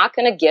that I'm not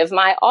going to give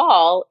my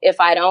all if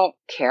I don't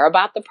care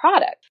about the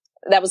product.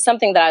 That was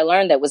something that I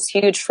learned that was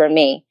huge for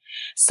me.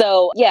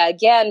 So yeah,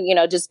 again,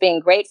 just being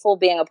grateful,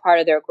 being a part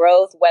of their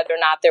growth, whether or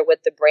not they're with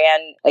the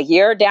brand a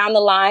year down the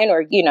line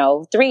or,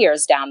 3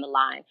 years down the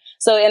line.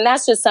 So, and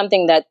that's just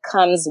something that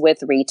comes with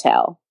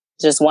retail.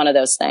 Just one of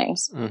those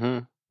things.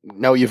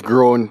 Now you've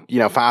grown,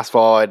 fast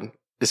forward,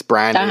 this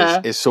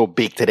brand is so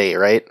big today,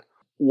 right?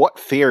 What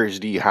fears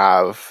do you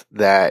have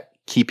that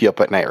keep you up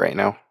at night right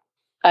now?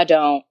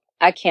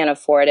 I can't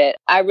afford it.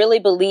 I really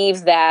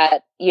believe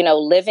that,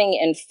 living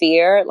in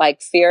fear,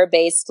 like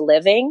fear-based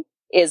living,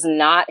 is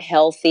not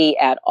healthy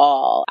at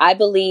all. I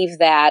believe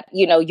that,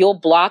 you'll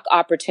block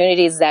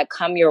opportunities that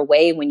come your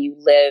way when you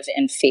live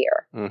in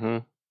fear.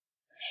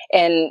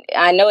 And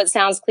I know it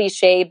sounds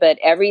cliche, but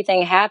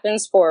everything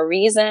happens for a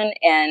reason.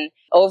 And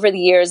over the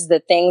years, the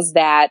things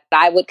that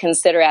I would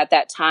consider at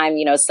that time,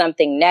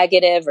 something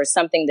negative or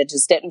something that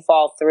just didn't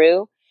fall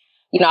through,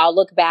 I'll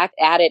look back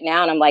at it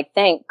now and I'm like,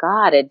 thank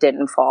God it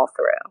didn't fall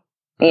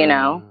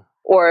through,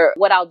 Or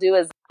what I'll do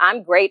is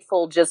I'm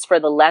grateful just for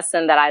the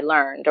lesson that I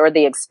learned or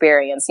the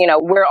experience.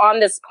 We're on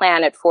this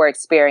planet for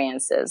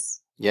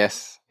experiences.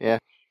 Yes. Yeah.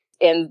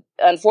 And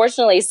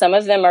unfortunately, some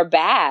of them are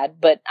bad,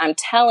 but I'm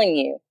telling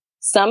you,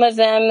 some of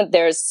them,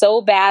 they're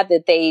so bad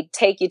that they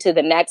take you to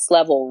the next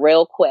level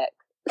real quick,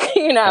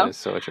 That is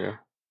so true.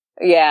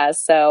 Yeah.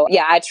 So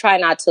yeah, I try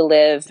not to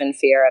live in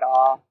fear at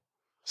all.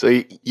 So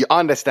you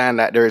understand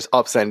that there's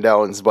ups and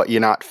downs, but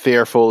you're not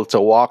fearful to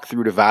walk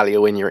through the valley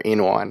when you're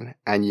in one,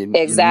 and you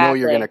know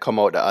you're going to come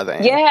out the other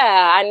end.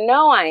 Yeah, I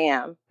know I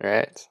am.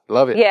 Right.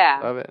 Love it. Yeah.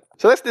 Love it.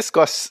 So let's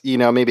discuss,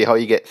 maybe how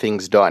you get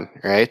things done,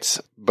 right?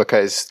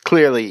 Because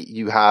clearly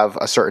you have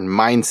a certain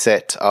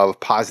mindset of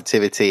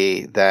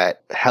positivity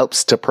that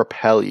helps to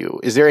propel you.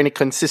 Is there any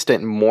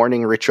consistent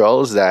morning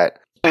rituals that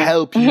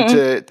help you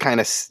to kind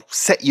of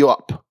set you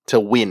up to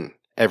win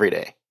every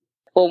day?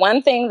 Well,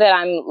 one thing that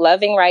I'm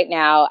loving right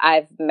now,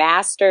 I've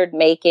mastered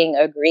making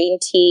a green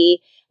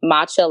tea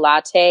matcha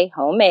latte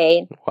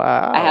homemade.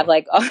 Wow. I have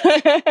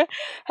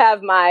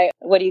have my,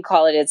 what do you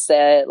call it? It's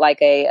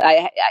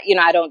I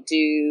don't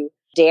do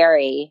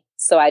dairy.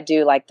 So I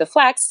do like the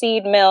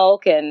flaxseed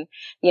milk and,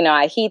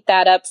 I heat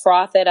that up,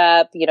 froth it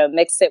up,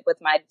 mix it with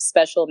my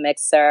special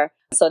mixer.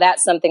 So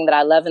that's something that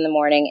I love in the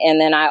morning. And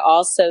then I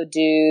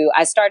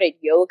started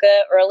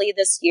yoga early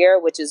this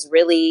year, which is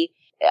really,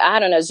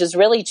 it's just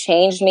really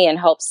changed me and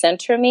helped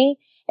center me.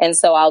 And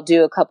so I'll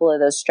do a couple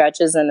of those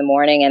stretches in the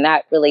morning, and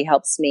that really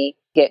helps me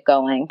get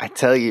going. I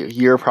tell you,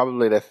 you're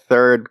probably the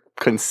third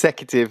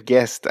consecutive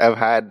guest I've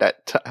had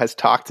that has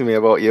talked to me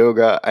about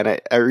yoga, and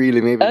I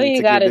really maybe need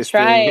to give this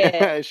try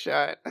thing it. a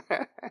shot.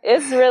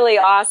 It's really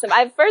awesome.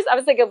 At first, I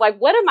was thinking,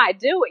 what am I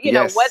doing?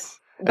 Yes, what?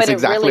 But that's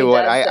exactly really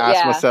what I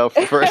asked myself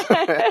first.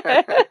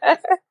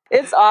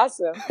 It's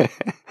awesome.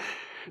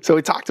 So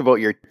we talked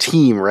about your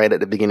team right at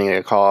the beginning of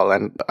the call,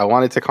 and I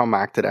wanted to come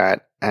back to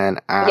that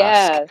and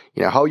ask,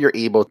 how you're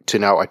able to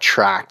now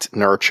attract,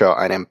 nurture,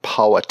 and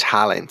empower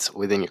talent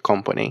within your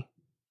company.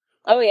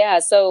 Oh, yeah.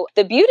 So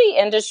the beauty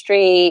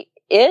industry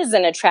is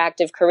an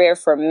attractive career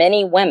for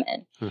many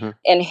women. Mm-hmm.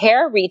 And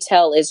hair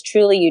retail is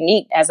truly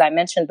unique. As I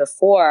mentioned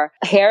before,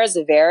 hair is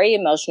a very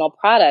emotional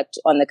product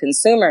on the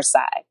consumer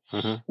side.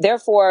 Mm-hmm.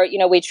 Therefore,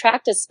 we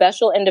attract a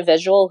special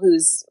individual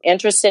who's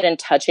interested in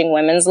touching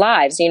women's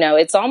lives.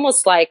 It's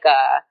almost like,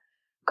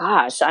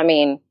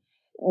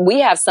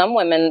 we have some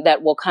women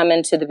that will come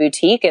into the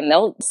boutique and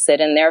they'll sit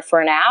in there for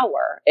an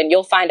hour and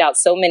you'll find out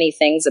so many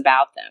things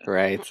about them.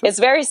 Right. It's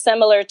very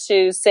similar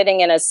to sitting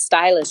in a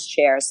stylist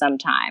chair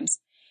sometimes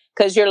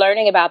because you're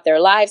learning about their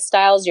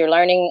lifestyles. You're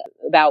learning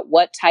about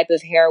what type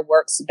of hair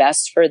works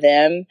best for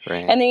them.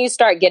 Right. And then you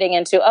start getting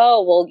into,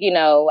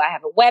 I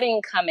have a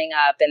wedding coming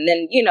up, and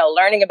then,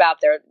 learning about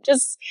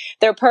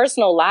their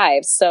personal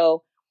lives.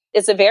 So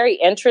it's a very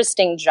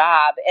interesting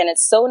job, and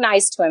it's so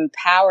nice to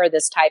empower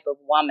this type of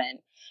woman.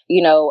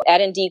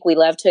 At Indique, we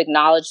love to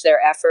acknowledge their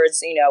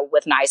efforts,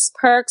 with nice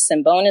perks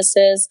and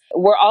bonuses.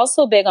 We're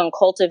also big on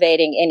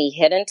cultivating any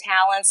hidden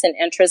talents and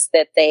interests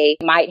that they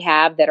might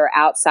have that are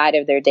outside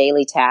of their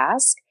daily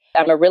task.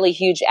 I'm a really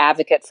huge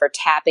advocate for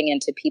tapping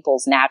into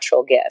people's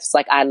natural gifts.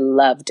 Like, I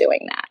love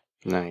doing that.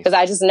 Nice. Because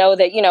I just know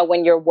that,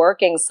 when you're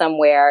working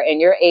somewhere and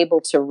you're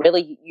able to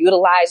really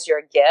utilize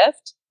your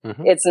gift,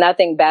 mm-hmm. It's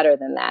nothing better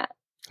than that.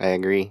 I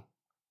agree.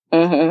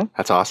 Mm-hmm.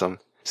 That's awesome.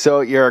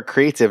 So you're a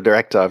creative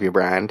director of your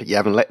brand. You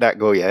haven't let that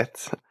go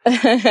yet.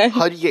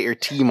 How do you get your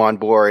team on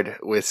board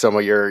with some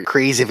of your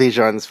crazy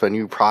visions for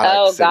new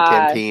products and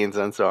campaigns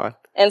and so on?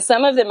 And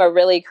some of them are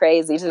really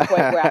crazy to the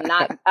point where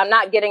I'm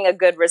not getting a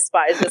good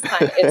response.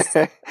 It's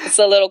just it's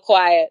a little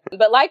quiet.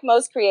 But like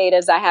most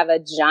creatives, I have a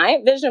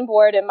giant vision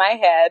board in my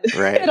head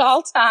at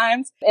all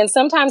times. And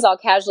sometimes I'll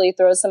casually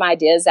throw some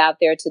ideas out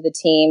there to the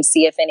team,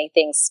 see if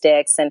anything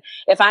sticks. And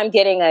if I'm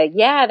getting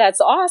that's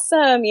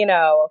awesome,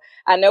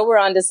 I know we're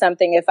onto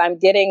something. If I'm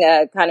getting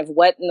a kind of,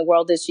 what in the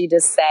world did she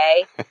just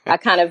say? I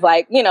kind of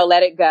let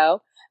it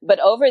go. But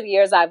over the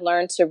years, I've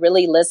learned to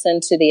really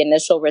listen to the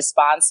initial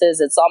responses.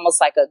 It's almost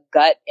like a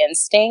gut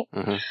instinct.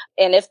 Mm-hmm.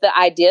 And if the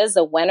idea is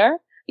a winner,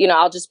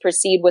 I'll just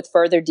proceed with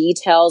further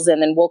details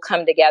and then we'll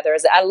come together.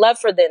 I love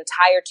for the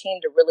entire team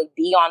to really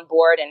be on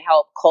board and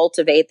help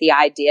cultivate the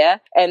idea.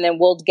 And then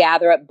we'll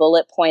gather up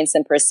bullet points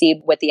and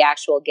proceed with the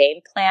actual game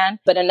plan.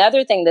 But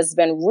another thing that's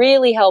been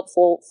really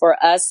helpful for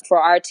us, for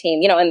our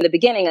team, in the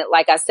beginning,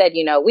 like I said,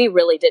 we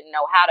really didn't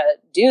know how to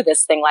do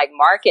this thing like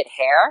market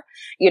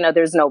hair.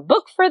 There's no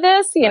book for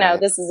this.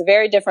 This is a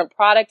very different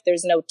product.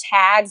 There's no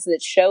tags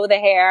that show the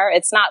hair.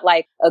 It's not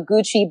like a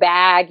Gucci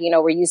bag,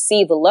 where you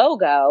see the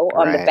logo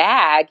on the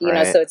bag.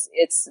 So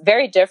it's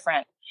very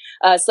different.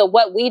 So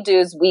what we do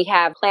is we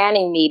have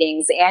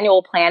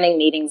annual planning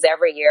meetings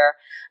every year,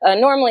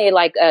 normally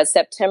like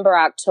September,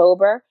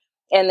 October.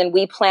 And then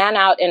we plan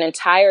out an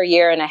entire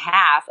year and a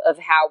half of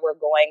how we're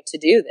going to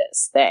do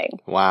this thing.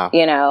 Wow.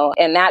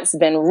 And that's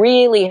been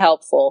really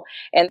helpful.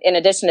 And in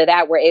addition to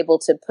that, we're able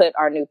to put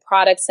our new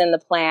products in the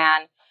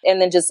plan and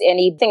then just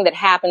anything that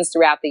happens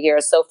throughout the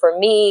year. So for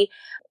me,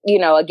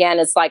 again,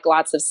 it's like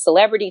lots of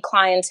celebrity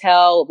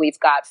clientele. We've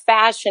got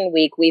Fashion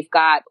Week. We've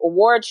got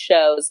award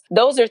shows.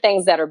 Those are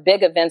things that are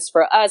big events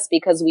for us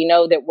because we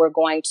know that we're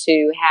going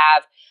to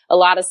have a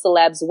lot of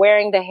celebs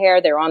wearing the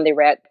hair. They're on the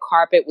red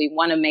carpet. We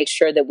want to make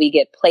sure that we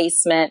get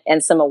placement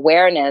and some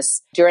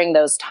awareness during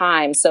those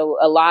times. So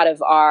a lot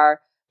of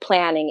our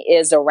planning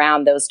is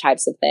around those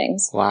types of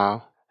things.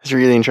 Wow. It's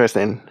really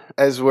interesting.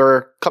 As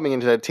we're coming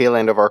into the tail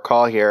end of our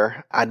call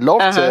here, I'd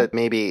love to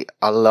maybe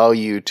allow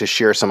you to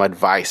share some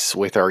advice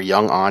with our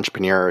young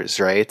entrepreneurs,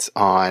 right?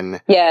 On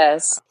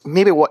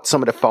maybe what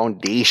some of the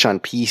foundation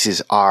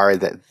pieces are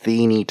that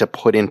they need to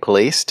put in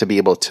place to be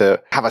able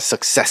to have a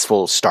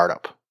successful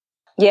startup.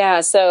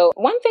 Yeah. So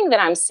one thing that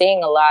I'm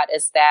seeing a lot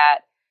is that,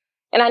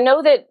 and I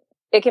know that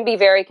it can be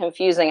very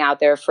confusing out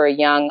there for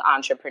young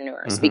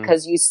entrepreneurs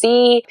because you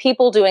see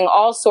people doing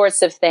all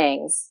sorts of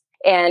things.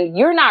 And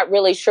you're not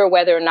really sure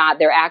whether or not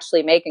they're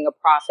actually making a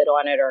profit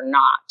on it or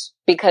not,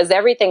 because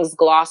everything's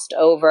glossed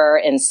over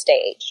and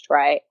staged,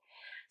 right?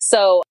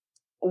 So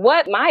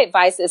what my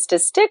advice is to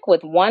stick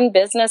with one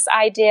business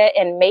idea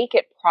and make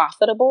it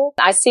profitable.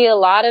 I see a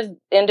lot of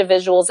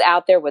individuals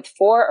out there with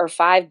 4 or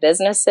 5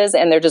 businesses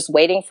and they're just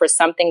waiting for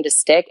something to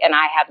stick. And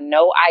I have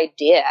no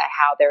idea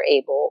how they're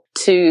able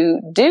to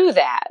do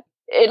that.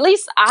 At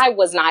least I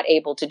was not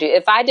able to do.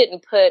 If I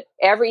didn't put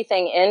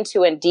everything into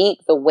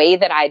Indique the way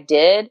that I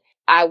did,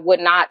 I would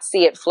not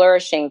see it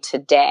flourishing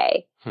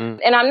today.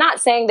 And I'm not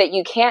saying that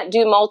you can't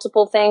do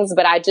multiple things,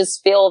 but I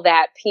just feel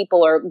that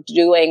people are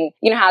doing,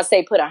 how I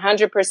say, put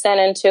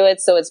 100% into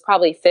it. So it's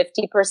probably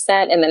 50%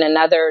 and then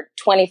another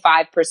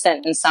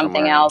 25% in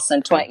something else.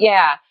 And 20.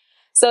 Yeah.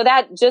 So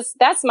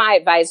that's my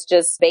advice,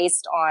 just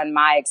based on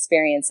my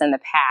experience in the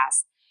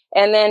past.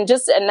 And then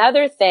just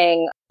another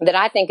thing that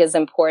I think is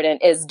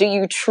important is, do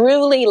you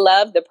truly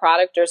love the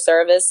product or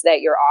service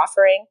that you're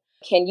offering?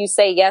 Can you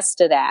say yes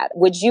to that?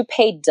 Would you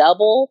pay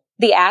double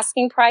the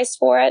asking price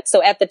for it?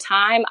 So at the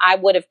time, I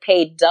would have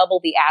paid double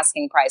the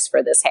asking price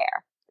for this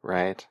hair.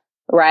 Right.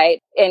 right?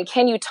 And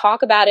can you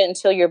talk about it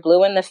until you're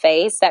blue in the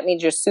face? That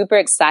means you're super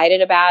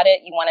excited about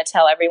it. You want to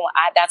tell everyone.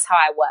 That's how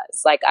I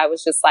was. Like, I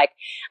was just like,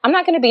 I'm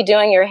not going to be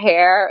doing your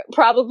hair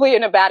probably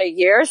in about a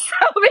year or so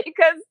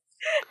because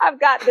I've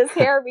got this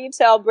hair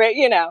retail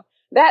brand,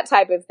 that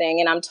type of thing.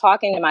 And I'm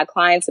talking to my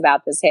clients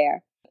about this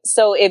hair.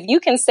 So if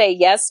you can say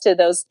yes to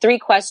those 3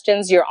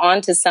 questions, you're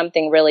on to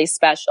something really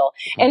special.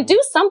 And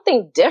do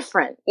something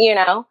different.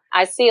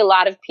 I see a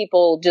lot of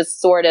people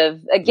just sort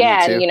of,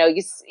 again,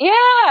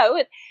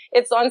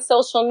 it's on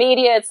social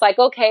media. It's like,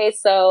 okay,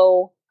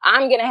 so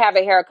I'm going to have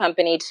a hair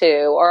company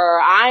too,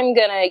 or I'm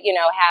going to,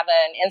 have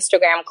an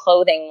Instagram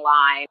clothing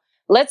line.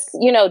 Let's,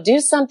 do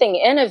something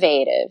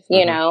innovative,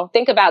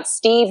 think about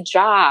Steve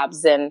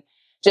Jobs and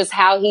just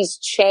how he's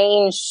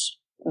changed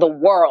the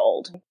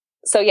world.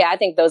 So yeah, I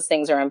think those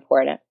things are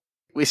important.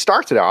 We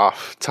started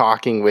off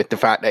talking with the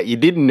fact that you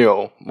didn't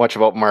know much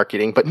about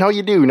marketing, but now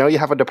you do. Now you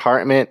have a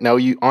department. Now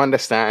you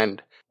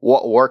understand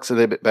what works a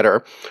little bit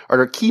better. Are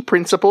there key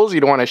principles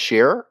you'd want to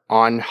share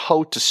on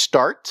how to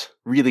start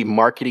really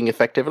marketing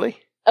effectively?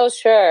 Oh,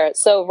 sure.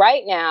 So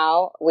right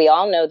now, we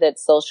all know that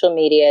social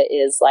media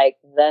is like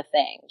the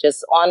thing,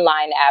 just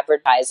online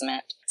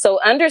advertisement.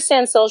 So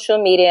understand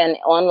social media and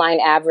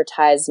online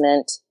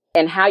advertisement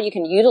and how you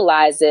can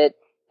utilize it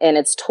and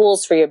its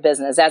tools for your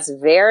business. That's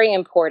very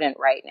important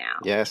right now.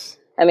 Yes.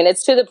 I mean,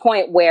 it's to the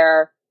point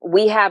where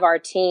we have our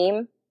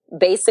team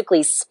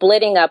basically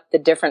splitting up the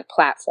different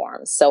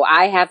platforms. So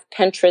I have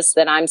Pinterest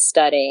that I'm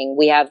studying.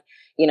 We have,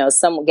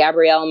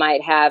 Gabrielle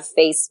might have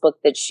Facebook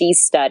that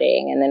she's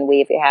studying. And then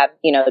we have,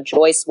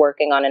 Joyce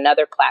working on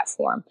another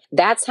platform.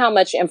 That's how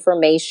much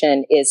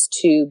information is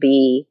to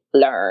be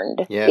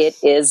learned. Yes.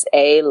 It is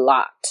a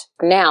lot.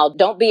 Now,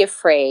 don't be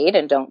afraid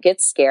and don't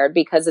get scared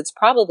because it's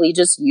probably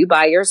just you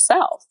by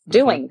yourself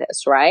doing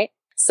this, right?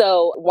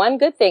 So one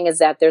good thing is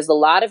that there's a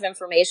lot of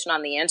information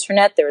on the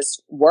internet. There's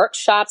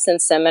workshops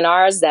and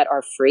seminars that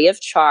are free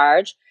of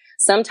charge.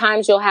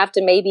 Sometimes you'll have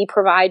to maybe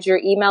provide your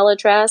email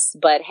address,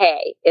 but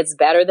hey, it's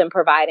better than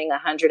providing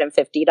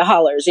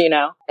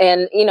 $150,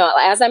 And,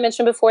 as I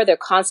mentioned before, they're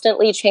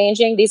constantly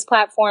changing these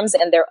platforms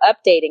and they're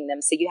updating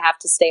them. So you have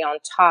to stay on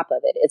top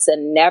of it. It's a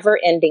never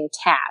ending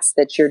task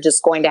that you're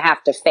just going to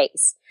have to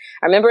face.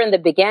 I remember in the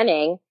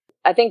beginning,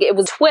 I think it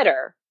was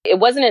Twitter. It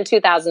wasn't in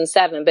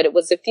 2007, but it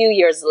was a few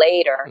years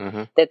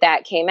later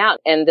that came out.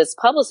 And this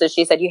publicist,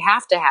 she said, you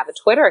have to have a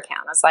Twitter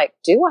account. I was like,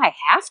 do I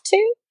have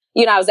to?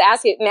 I was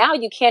asking, now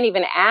you can't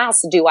even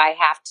ask, do I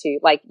have to?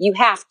 Like, you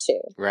have to.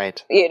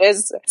 Right. It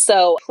is.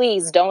 So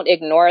please don't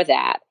ignore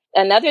that.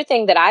 Another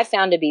thing that I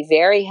found to be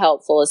very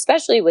helpful,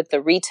 especially with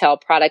the retail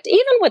product,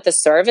 even with the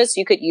service,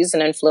 you could use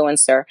an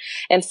influencer.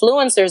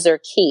 Influencers are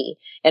key.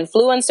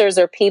 Influencers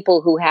are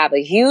people who have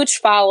a huge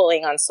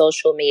following on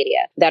social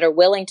media that are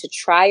willing to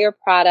try your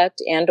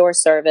product and or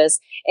service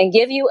and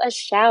give you a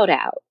shout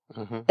out.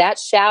 That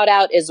shout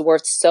out is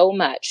worth so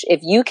much.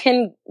 If you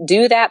can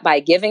do that by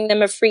giving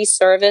them a free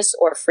service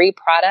or a free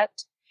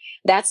product,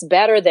 that's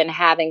better than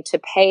having to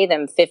pay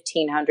them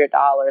 $1,500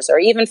 or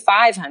even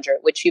 $500,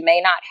 which you may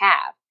not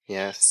have.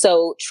 Yes.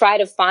 So try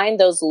to find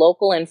those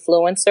local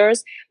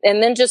influencers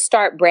and then just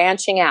start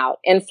branching out.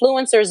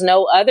 Influencers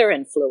know other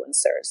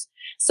influencers.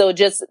 So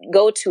just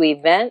go to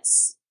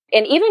events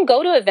and even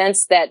go to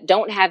events that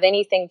don't have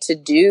anything to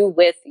do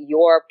with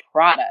your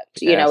product.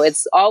 Yes.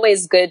 It's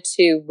always good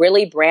to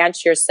really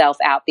branch yourself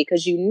out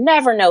because you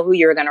never know who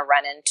you're going to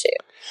run into.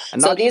 And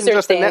so not even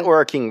just the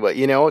networking, but,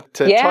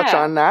 to touch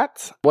on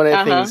that, one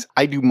of the things,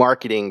 I do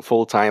marketing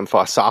full-time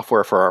for a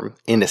software firm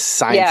in the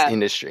science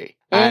industry.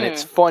 And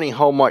it's funny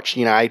how much,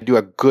 I do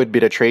a good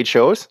bit of trade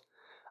shows.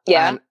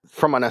 Yeah. And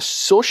from an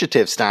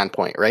associative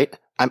standpoint, right,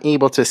 I'm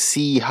able to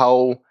see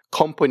how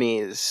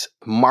companies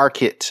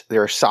market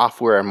their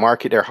software,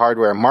 market their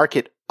hardware,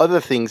 market other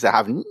things that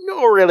have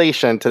no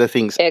relation to the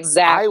things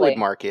I would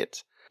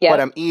market. But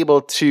I'm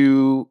able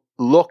to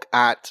look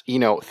at,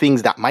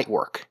 things that might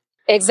work.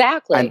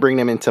 Exactly. And bring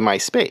them into my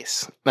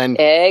space. And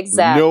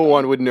no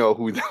one would know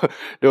who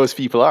those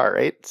people are,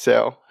 right?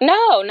 So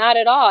no, not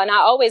at all. And I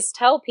always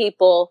tell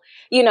people,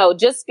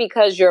 just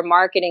because you're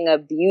marketing a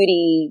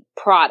beauty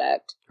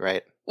product,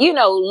 right?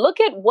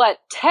 Look at what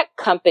tech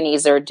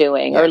companies are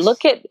doing or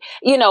look at,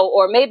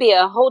 or maybe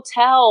a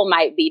hotel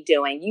might be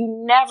doing. You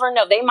never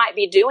know. They might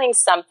be doing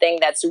something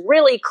that's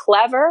really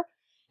clever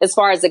as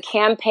far as a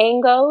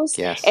campaign goes.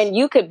 Yes. And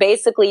you could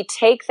basically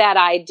take that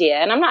idea.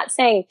 And I'm not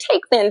saying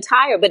take the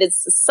entire, but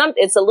it's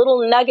a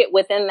little nugget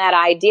within that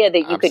idea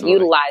that you could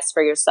utilize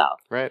for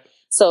yourself. Right.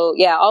 So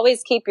yeah,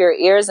 always keep your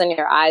ears and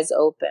your eyes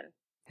open.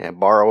 Yeah,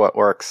 borrow what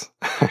works.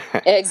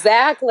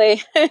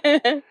 Exactly.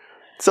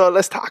 So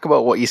let's talk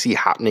about what you see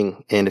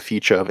happening in the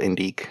future of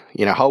Indique.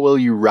 How will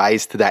you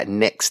rise to that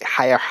next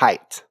higher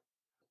height?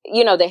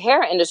 The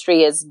hair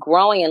industry is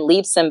growing in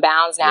leaps and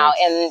bounds now.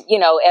 Yes.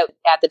 And,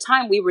 at the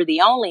time we were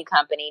the only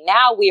company.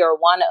 Now we are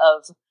one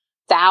of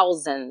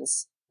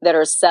thousands that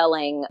are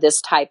selling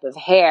this type of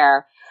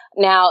hair.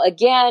 Now,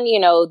 again,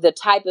 the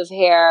type of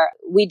hair,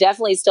 we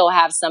definitely still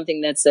have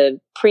something that's a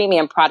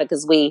premium product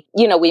because we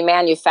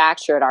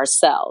manufacture it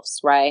ourselves,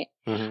 right?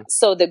 Mm-hmm.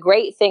 So the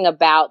great thing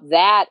about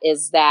that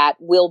is that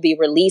we'll be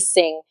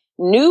releasing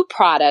new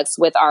products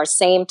with our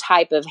same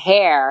type of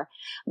hair,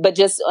 but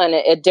just on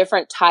a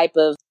different type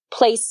of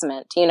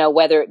placement,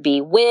 whether it be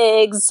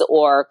wigs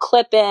or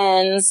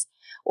clip-ins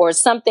or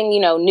something,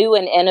 new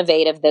and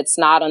innovative that's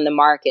not on the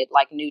market,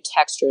 like new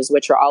textures,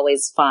 which are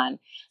always fun.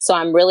 So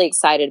I'm really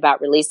excited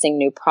about releasing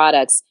new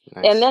products.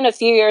 Nice. And then a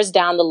few years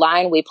down the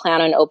line, we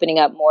plan on opening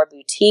up more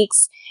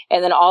boutiques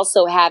and then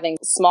also having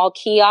small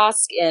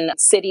kiosks in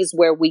cities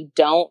where we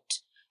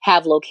don't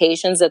have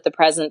locations at the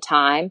present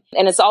time.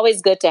 And it's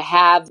always good to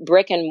have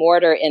brick and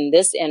mortar in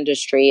this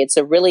industry. It's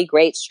a really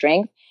great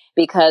strength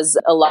because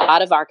a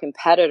lot of our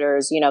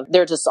competitors,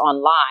 they're just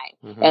online.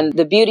 Mm-hmm. And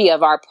the beauty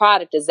of our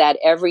product is that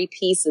every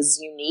piece is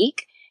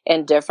unique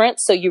and different.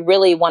 So you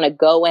really want to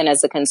go in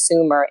as a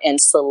consumer and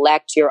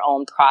select your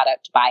own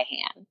product by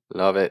hand.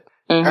 Love it.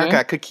 Mm-hmm. Erica,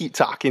 I could keep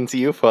talking to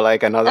you for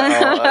like another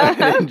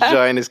hour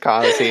enjoying this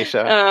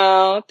conversation.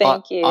 Oh,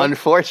 thank you.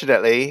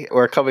 Unfortunately,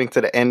 we're coming to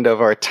the end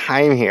of our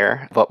time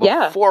here. But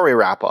before we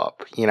wrap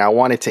up, I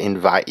wanted to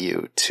invite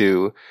you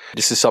to,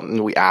 this is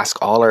something we ask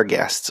all our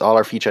guests, all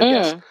our featured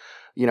guests.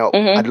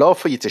 I'd love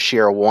for you to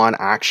share one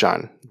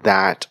action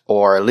that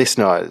our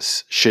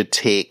listeners should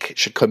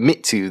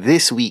commit to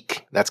this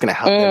week that's going to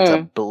help them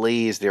to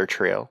blaze their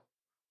trail.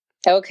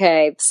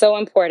 Okay, so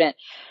important.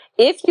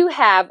 If you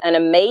have an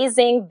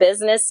amazing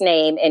business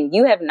name and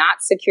you have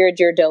not secured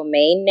your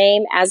domain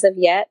name as of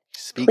yet,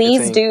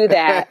 please do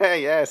that.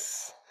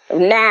 Yes.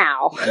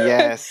 Now.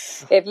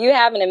 Yes. If you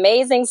have an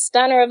amazing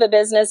stunner of a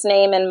business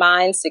name in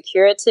mind,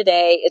 secure it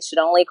today. It should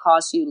only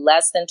cost you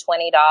less than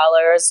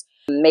 $20.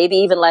 Maybe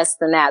even less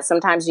than that.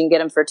 Sometimes you can get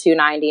them for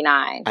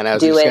 $2.99. And I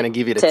was just going to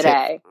give you the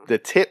tip. The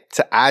tip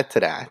to add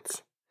to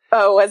that.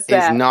 Oh, what's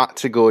that? Is not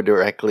to go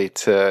directly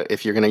to,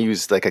 if you're going to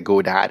use like a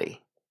GoDaddy.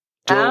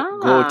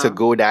 Don't go to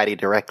GoDaddy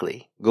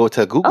directly. Go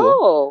to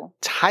Google,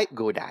 type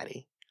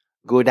GoDaddy.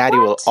 GoDaddy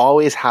will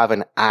always have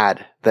an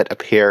ad that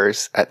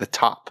appears at the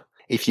top.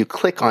 If you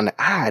click on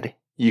the ad,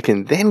 you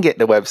can then get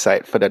the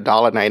website for the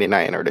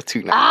 $1.99 or the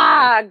 $2.99.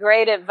 Ah,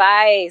 great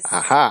advice.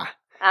 Aha.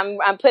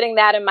 I'm putting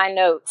that in my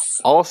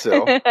notes.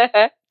 Also,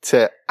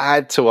 to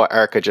add to what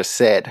Erica just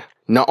said,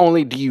 not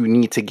only do you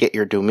need to get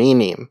your domain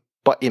name,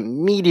 but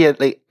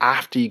immediately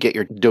after you get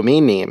your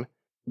domain name,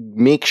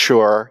 make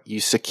sure you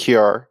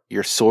secure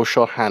your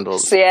social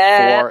handles for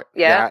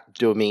that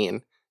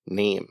domain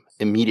name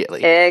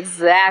immediately.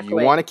 Exactly. You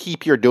want to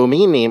keep your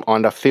domain name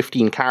under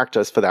 15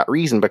 characters for that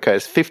reason,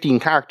 because 15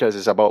 characters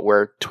is about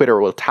where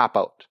Twitter will tap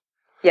out.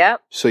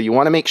 Yep. So you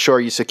want to make sure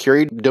you secure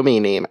your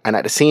domain name and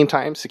at the same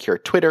time secure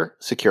Twitter,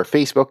 secure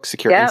Facebook,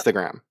 secure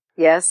Instagram.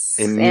 Yes,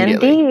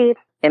 indeed.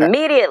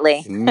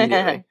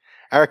 Immediately.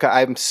 Erica,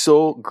 I'm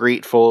so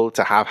grateful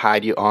to have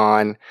had you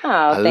on. Oh,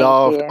 I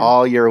loved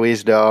all your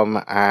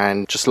wisdom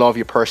and just love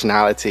your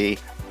personality.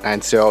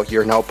 And so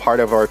you're now part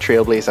of our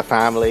Trailblazer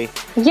family.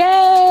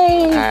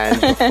 Yay! And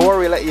before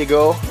we let you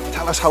go,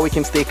 tell us how we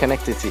can stay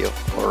connected to you.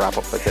 We'll wrap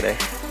up for today.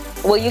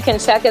 Well, you can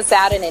check us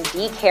out at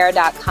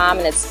IndiqueHair.com,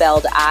 and it's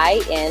spelled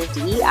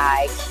INDIQUE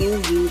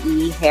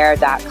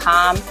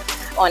hair.com.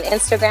 On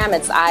Instagram,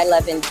 it's I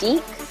Love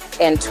Indique,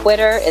 and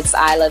Twitter, it's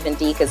I Love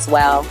Indique as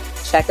well.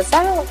 Check us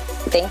out.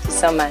 Thank you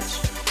so much.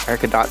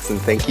 Erica Dotson,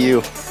 thank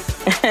you.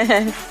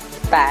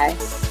 Bye.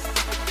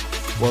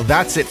 Well,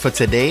 that's it for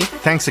today.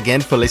 Thanks again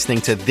for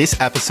listening to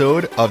this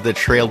episode of the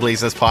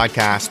Trailblazers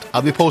podcast.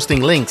 I'll be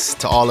posting links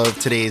to all of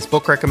today's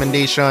book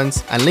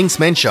recommendations and links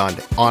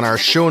mentioned on our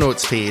show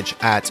notes page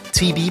at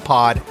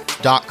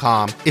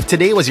tbpod.com. If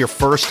today was your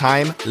first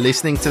time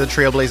listening to the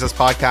Trailblazers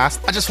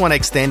podcast, I just want to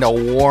extend a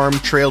warm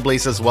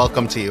Trailblazers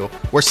welcome to you.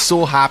 We're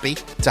so happy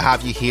to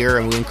have you here,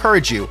 and we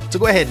encourage you to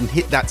go ahead and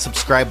hit that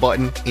subscribe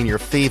button in your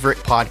favorite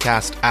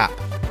podcast app.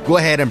 Go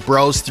ahead and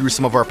browse through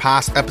some of our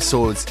past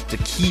episodes to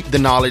keep the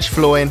knowledge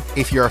flowing.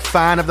 If you're a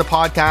fan of the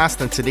podcast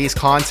and today's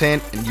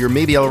content, and you're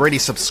maybe already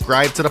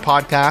subscribed to the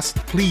podcast,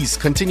 please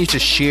continue to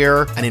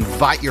share and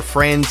invite your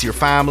friends, your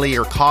family,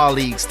 your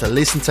colleagues to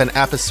listen to an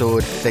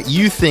episode that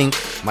you think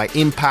might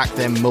impact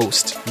them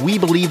most. We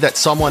believe that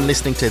someone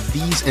listening to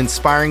these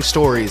inspiring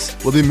stories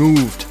will be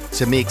moved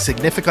to make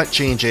significant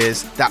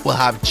changes that will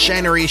have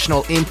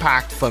generational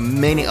impact for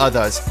many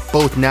others,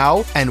 both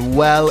now and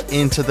well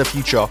into the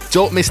future.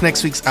 Don't miss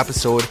next week's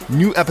episode.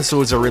 New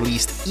episodes are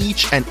released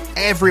each and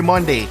every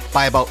Monday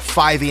by about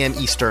 5 a.m.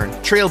 Eastern.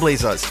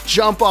 Trailblazers,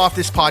 jump off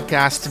this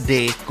podcast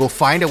today. Go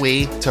find a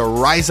way to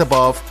rise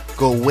above,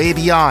 go way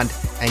beyond,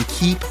 and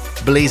keep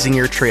blazing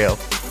your trail.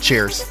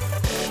 Cheers.